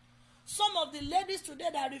 Some of the ladies today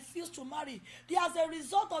that refuse to marry, they are as a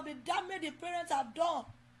result of the damage the parents have done.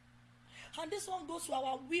 And this one goes to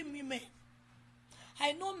our women.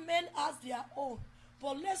 I know men has their own,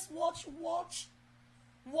 but let's watch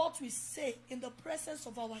what we say in the presence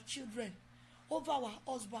of our children over our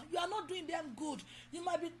husband. You are not doing them good. You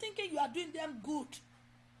might be thinking you are doing them good.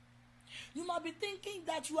 You might be thinking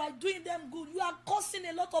that you are doing them good. You are causing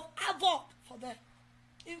a lot of havoc for them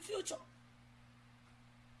in future.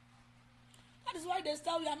 That is why they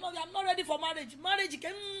say we are not ready for marriage. Marriage,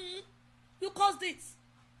 you cause this.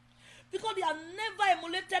 Because they have never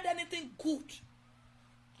emulated anything good.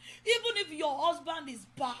 Even if your husband is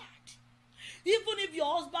bad, even if your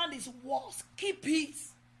husband is worse, keep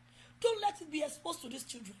peace. Don't let it be exposed to these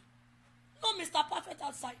children. No Mr. Perfect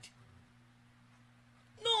outside.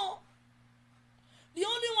 No. The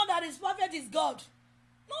only one that is perfect is God.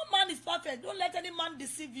 No man is perfect. Don't let any man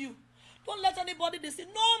deceive you. Don't let anybody deceive.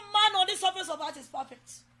 No man on the surface of earth is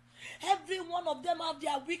perfect. Every one of them have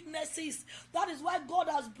their weaknesses. That is why God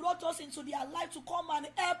has brought us into their life to come and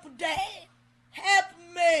help them.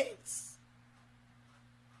 Helpmates.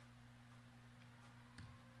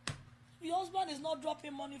 Your husband is not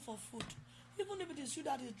dropping money for food. Even if it is you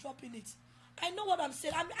that is dropping it. I know what I'm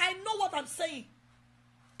saying. I know what I'm saying.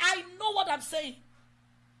 I know what I'm saying.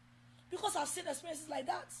 Because I've seen experiences like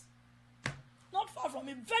that. Not far from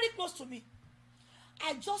me. Very close to me.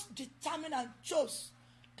 I just determined and chose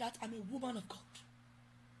that I'm a woman of God.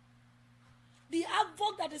 The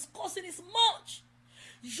havoc that is causing is much.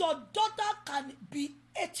 Your daughter can be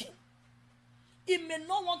 18. He may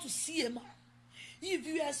not want to see a man. If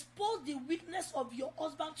you expose the weakness of your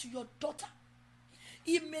husband to your daughter,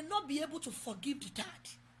 he may not be able to forgive the dad.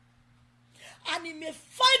 And he may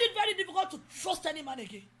find it very difficult to trust any man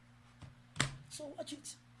again. So watch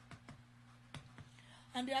it.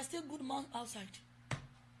 And there are still good men outside.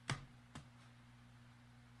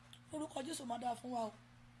 Orúkọ Jésù máa dára fún wa o.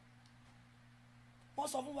 Wọ́n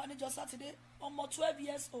sọ fún wa níjọ́ Saturday, ọmọ 12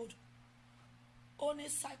 years old, ó ní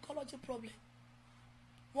psychology problem.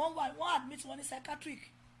 One admit one is psychiatric.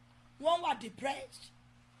 One was depressed.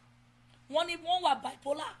 One was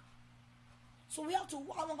bipolar. So we have to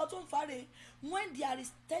when there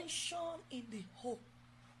is tension in the home.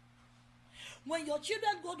 When your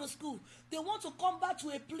children go to school, they want to come back to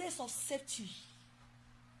a place of safety.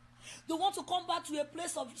 They want to come back to a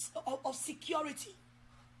place of security,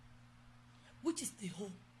 which is the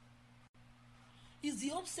home. Is the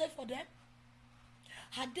home safe for them?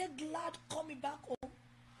 Are they glad coming back home?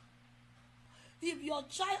 If your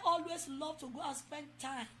child always loves to go and spend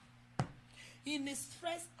time in a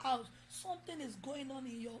stressed house, something is going on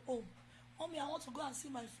in your home. Mommy, I want to go and see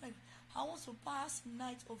my friend. I want to pass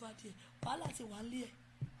night over there.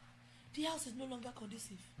 The house is no longer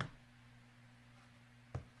conducive.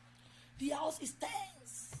 The house is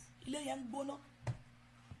tense.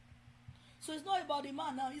 So it's not about the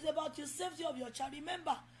man now. It's about the safety of your child.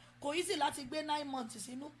 Remember, go easy lati gbe 9 months,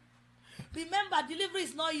 you know. Remember, delivery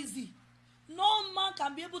is not easy. No man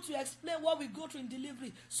can be able to explain what we go through in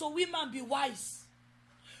delivery. So women, be wise.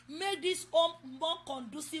 Make this home more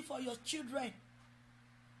conducive for your children.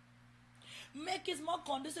 Make it more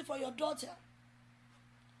conducive for your daughter.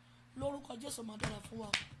 Lórúkọ Jésù máa dára fún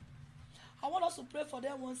wa. I want us to pray for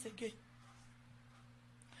them once again.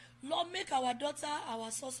 Lord, make our daughter our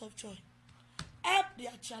source of joy. Help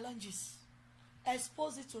their challenges.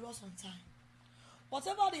 Expose it to us on time.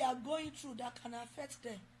 Whatever they are going through that can affect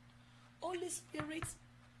them, Holy Spirit,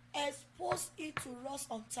 expose it to us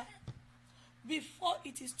on time. Before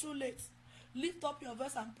it is too late, lift up your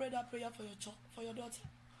voice and pray that prayer for your child, for your daughter.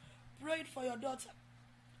 Pray it for your daughter.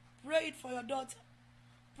 Pray it for your daughter.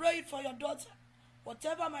 Pray it for your daughter.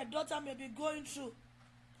 Whatever my daughter may be going through,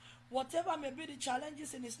 whatever may be the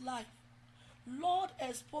challenges in his life, Lord,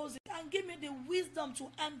 expose it and give me the wisdom to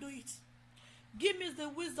handle it. Give me the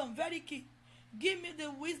wisdom, very key. Give me the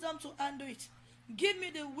wisdom to handle it. Give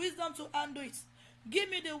me the wisdom to handle it. Give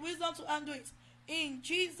me the wisdom to handle it. In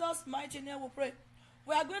Jesus' mighty name we pray.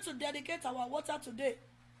 We are going to dedicate our water today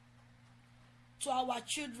to our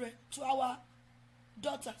children, to our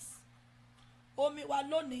daughters. Omi wa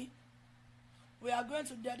lónìí, we are going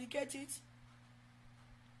to dedicate it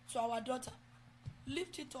to our daughter.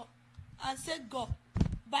 Lift it up and say, God,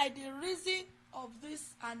 by the reason of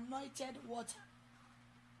this anointed water,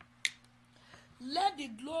 let the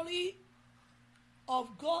glory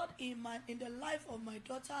of God in the life of my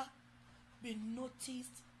daughter be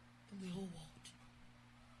noticed in the whole world.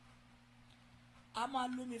 A máa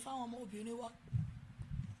lo mi fáwọn ọmọ obìnrin wa.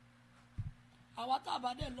 Àwa tá a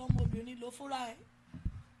bá dẹ̀ lọ́mọ obìnrin ló fúnra ẹ̀.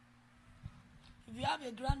 If you have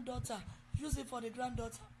a granddaughter, use it for the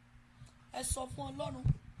granddaughter. Ẹ sọ fún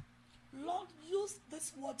Ọlọ́run, Lord, use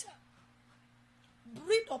this water.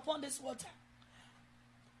 Breathe upon this water.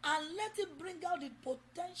 And let it bring out the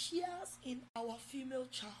potentials in our female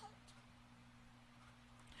child.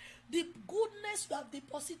 The goodness you have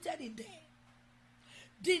deposited in them.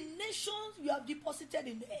 The nations you have deposited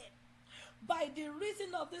in them. By the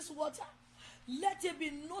reason of this water, let it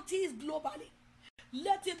be noticed globally.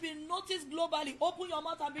 Let it be noticed globally. Open your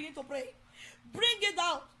mouth and begin to pray. Bring it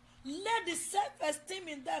out. Let the self-esteem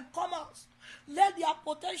in them come out. Let their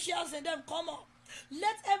potentials in them come out.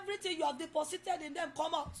 Let everything you have deposited in them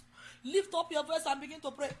come out. Lift up your voice and begin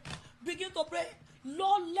to pray. Begin to pray.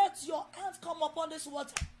 Lord, let your hands come upon this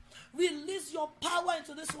water. Release your power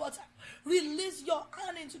into this water. Release your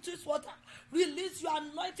hand into this water. Release your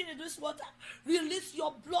anointing into this water. Release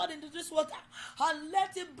your blood into this water. And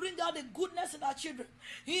let it bring out the goodness in our children.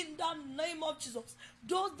 In the name of Jesus.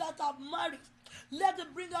 Those that are married, let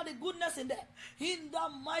it bring out the goodness in them. In the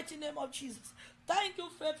mighty name of Jesus. Thank you,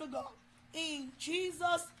 faithful God. In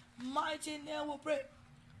Jesus' mighty name we pray.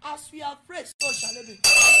 As we have prayed, so shall it be.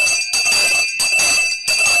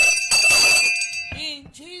 In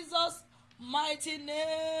Jesus' mighty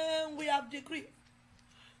name we have decreed.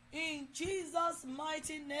 In Jesus'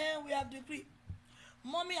 mighty name we have decreed.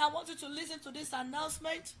 Mommy, I want you to listen to this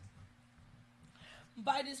announcement.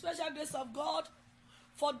 By the special grace of God,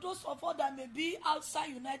 for those of us that may be outside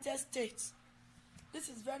United States, this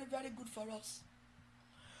is very, very good for us.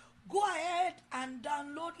 Go ahead and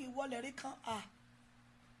download Iwolerika app.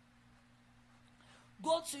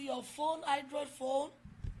 Go to your phone, Android phone.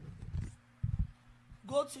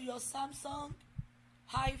 Go to your Samsung,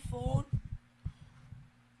 iPhone.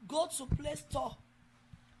 Go to Play Store.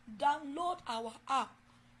 Download our app.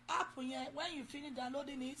 When you finish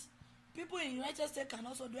downloading it, people in the United States can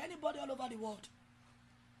also do. Anybody all over the world.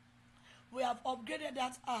 We have upgraded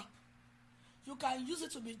that app. You can use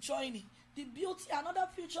it to be joining. The beauty and other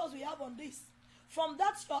features we have on this. From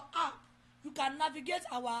that your app, you can navigate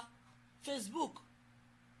our Facebook.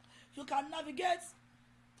 You can navigate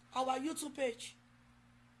our YouTube page.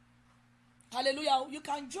 Hallelujah. You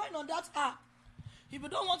can join on that app. If you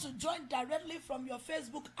don't want to join directly from your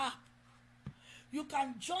Facebook app, you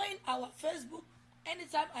can join our Facebook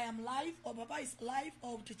anytime I am live or Baba is live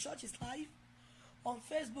or the church is live on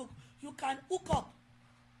Facebook. You can hook up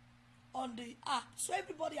on the app. So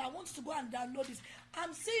everybody, I want you to go and download this.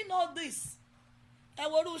 I'm seeing all this.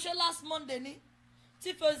 Last Monday ni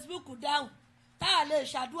tí Facebook down. Tá lè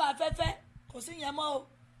ṣàdúrà afẹ́fẹ́ kò sí yẹn mọ́ o.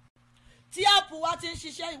 Tí app wa ti ń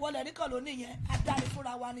ṣiṣẹ́ Iwolerika lónìí yẹn, àdáni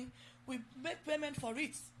fúnra wa ni. We make payment for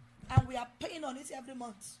it and we are paying on it every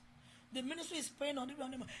month. The ministry is paying on it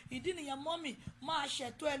every month. Ìdí nìyẹn mọ́mì máa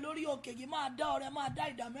ṣètò ẹ lórí òkè yìí, máa dá ọrẹ, máa dá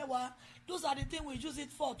ìdá mẹ́wàá. Those are the things we use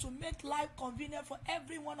it for, to make life convenient for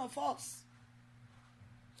every one of us.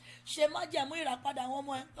 Ṣé má jẹ̀mú ìràpadà àwọn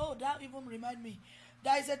ọmọ ẹ? Oh, that even remind me.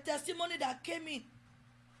 There is a testimony that came in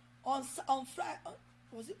on Friday.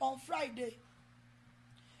 Was it on Friday?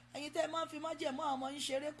 Ẹ̀yin tẹ́ máa ń fi má jẹ̀mú àwọn ọmọ yín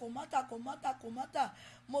ṣeré, kò mátà.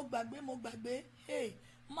 Mo gbàgbé. Hey,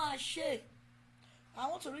 máa ṣe. I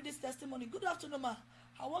want to read this testimony. Good afternoon, ma.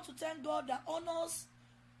 I want to thank God that honors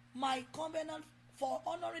my covenant, for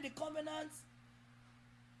honoring the covenant.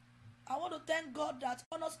 I want to thank God that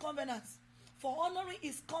honors covenants, for honoring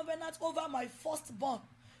his covenant over my firstborn.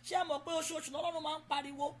 Ṣé ẹ mọ̀ pé oṣooṣù lọ́lọ́run máa ń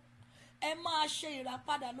pariwo ẹ máa ṣe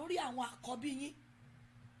ìràpadà lórí àwọn àkọ́bí yín?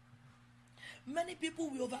 Many people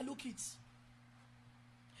will overlook it.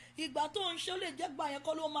 Ìgbà tó ń ṣe ó lè jẹ́ gbà yẹn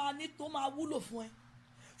kọ́ ló máa ní tó máa wúlò fún ẹ.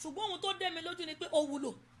 Ṣùgbọ́n ohun tó dé mi lójú ni pé ó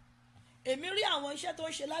wúlò. Èmi rí àwọn iṣẹ́ tó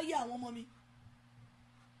ń ṣe láyé àwọn ọmọ mi.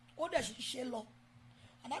 Ó dẹ̀ ṣe lọ.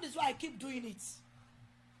 And that is why I keep doing it.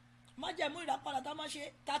 Májẹ̀mú ìràpadà tá a máa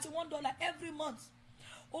ṣe $31 every month.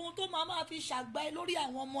 Ohun tó máa fi ṣàgbá lórí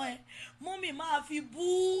àwọn ọmọ ẹ. Mọ́mì máa fi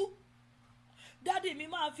bú. Daddy mi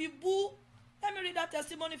máa fi bú. Let me read that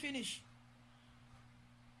testimony finish.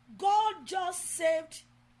 God just saved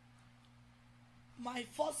my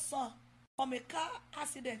first son from a car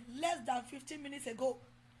accident less than 15 minutes ago.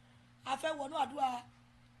 I felt one adua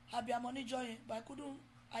abiyamọ níjọ́ yẹn, but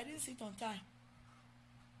I didn't sit on time.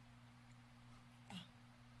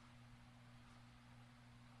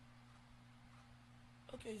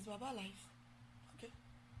 Okay, it's Baba life. Okay.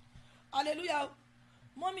 Hallelujah.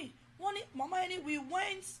 Mommy, Mama Annie, we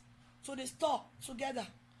went to the store together.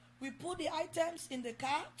 We put the items in the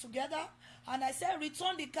car together, and I said,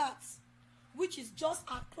 return the cards, which is just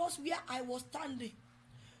across where I was standing.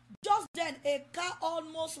 Just then, a car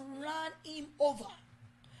almost ran him over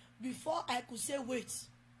before I could say, wait.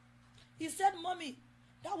 He said, Mommy,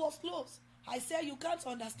 that was close. I said, you can't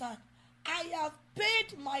understand. I have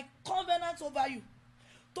paid my covenant over you.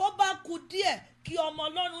 Tó bá kù díẹ̀ kí ọmọ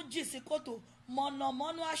Ọlọ́run jì sí kòtò,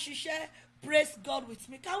 mọ̀nàmọ́ná á ṣiṣẹ́. Praise God with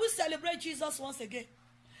me. Can we celebrate Jesus once again?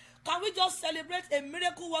 Can we just celebrate a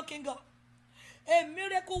miracle working God? A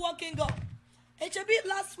miracle working God. HB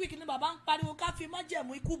last week ni bàbá ń pariwo ká fi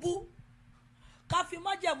májẹ̀mú ikú bú. Ká fi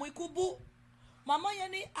májẹ̀mú ikú bú. Mama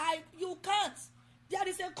yẹn ni you can't. There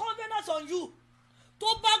is a covenant on you. Tó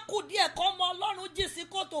bá kù díẹ̀ kọ́ ọmọ Ọlọ́run jì sí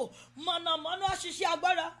kòtò, mọ̀nàmọ́ná á ṣiṣẹ́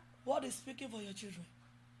agbára. God is speaking for your children.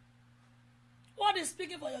 What is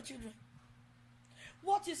speaking for your children?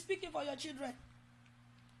 What is speaking for your children?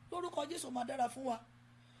 Lórúkọ Jésù máa dára fún wa.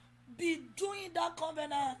 Be doing that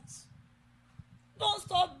covenant. Don't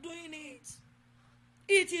stop doing it.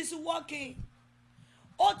 It is working.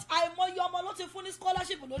 Àìmọye ọmọ ló ti fún ní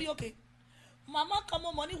scholarship lórí òkè. Màmá kan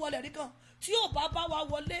mọ̀ ní wọlé rí kan. Tí ò bá wa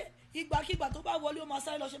wọlé, ìgbàkígbà tó bá wọlé ó máa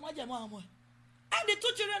sáré lọ ṣe májẹ̀mú àwọn ọmọ ẹ̀. And the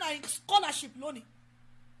 2 children are in scholarship lónìí.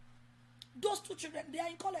 Those 2 children, they are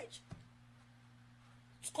in college.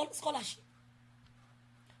 Scholarship.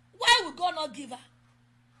 Why would God not give her?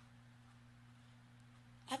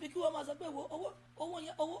 Àfi kí wọ́n máa sọ pé owó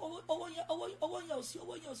yẹn ò sí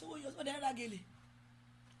ó dẹ̀ ń ra gèlè.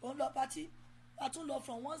 Òun lọ party, I tún lọ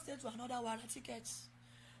from one state to another wàrà tickets.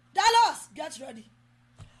 Dallas, get ready.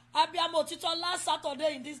 Abiyamọ òtítọ́ last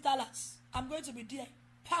Saturday in this Dallas. I'm going to be there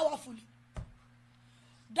powerfully.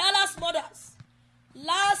 Dallas mothers,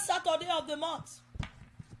 last Saturday of the month.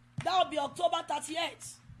 That will be October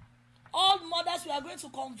 38th. All mothers, we are going to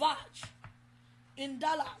converge in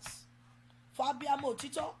Dallas for Abiyamọ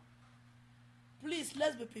òtítọ́. Please,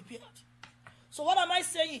 let's be prepared. So what am I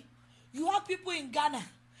saying? You have people in Ghana.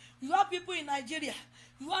 You have people in Nigeria.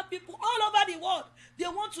 You have people all over the world. They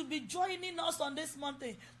want to be joining us on this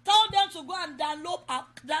mountain. Tell them to go and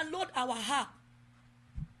download our app.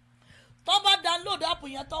 Tó bá download app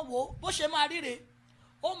yẹn tán wò bó ṣe máa ríre.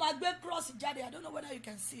 Ó máa gbé cross jáde. I don't know whether you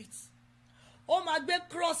can see it. Ó máa gbé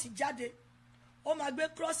cross jáde. Ó máa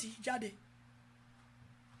gbé cross jáde.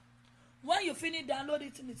 When you finish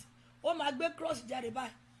downloading it, ó máa gbé cross jáde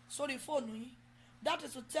báyìí sórí fóònù yín. That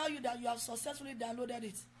is to tell you that you have successfully downloaded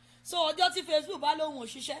it. So ọjọ́ tí Facebook bá lóhùn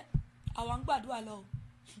òṣìṣẹ́, àwọn ń gbàdúrà lọ.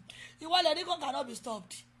 Ìwọlẹ̀ ní kan cannot be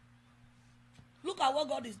stopped. Look at what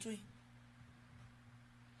God is doing.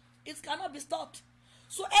 It cannot be stopped.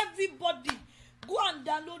 So everybody go and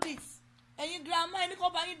download it. Ẹ̀yin grandma ẹni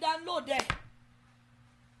kan bá yín download ẹ̀.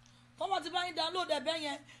 Tọ́mọ̀ tí bá yín download ẹ̀ bẹ́ẹ̀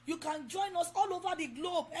yẹn, you can join us all over the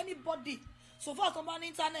globe. Anybody. So far tọ́mọ̀ ní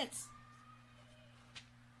internet.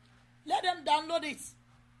 Let them download it.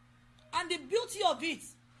 And the beauty of it,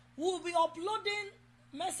 we will be uploading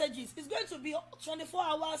messages. It's going to be 24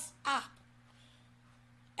 hours app.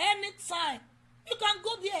 Anytime. You can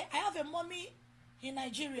go there. I have a mommy in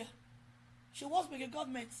Nigeria. She works with the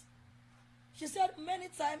government. She said many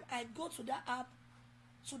times I go to that app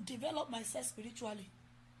to develop myself spiritually.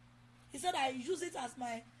 He said I use it as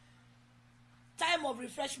my time of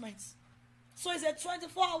refreshment. So it's a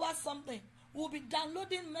 24-hour something. We'll be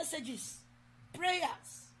downloading messages,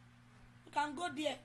 prayers. You can go there.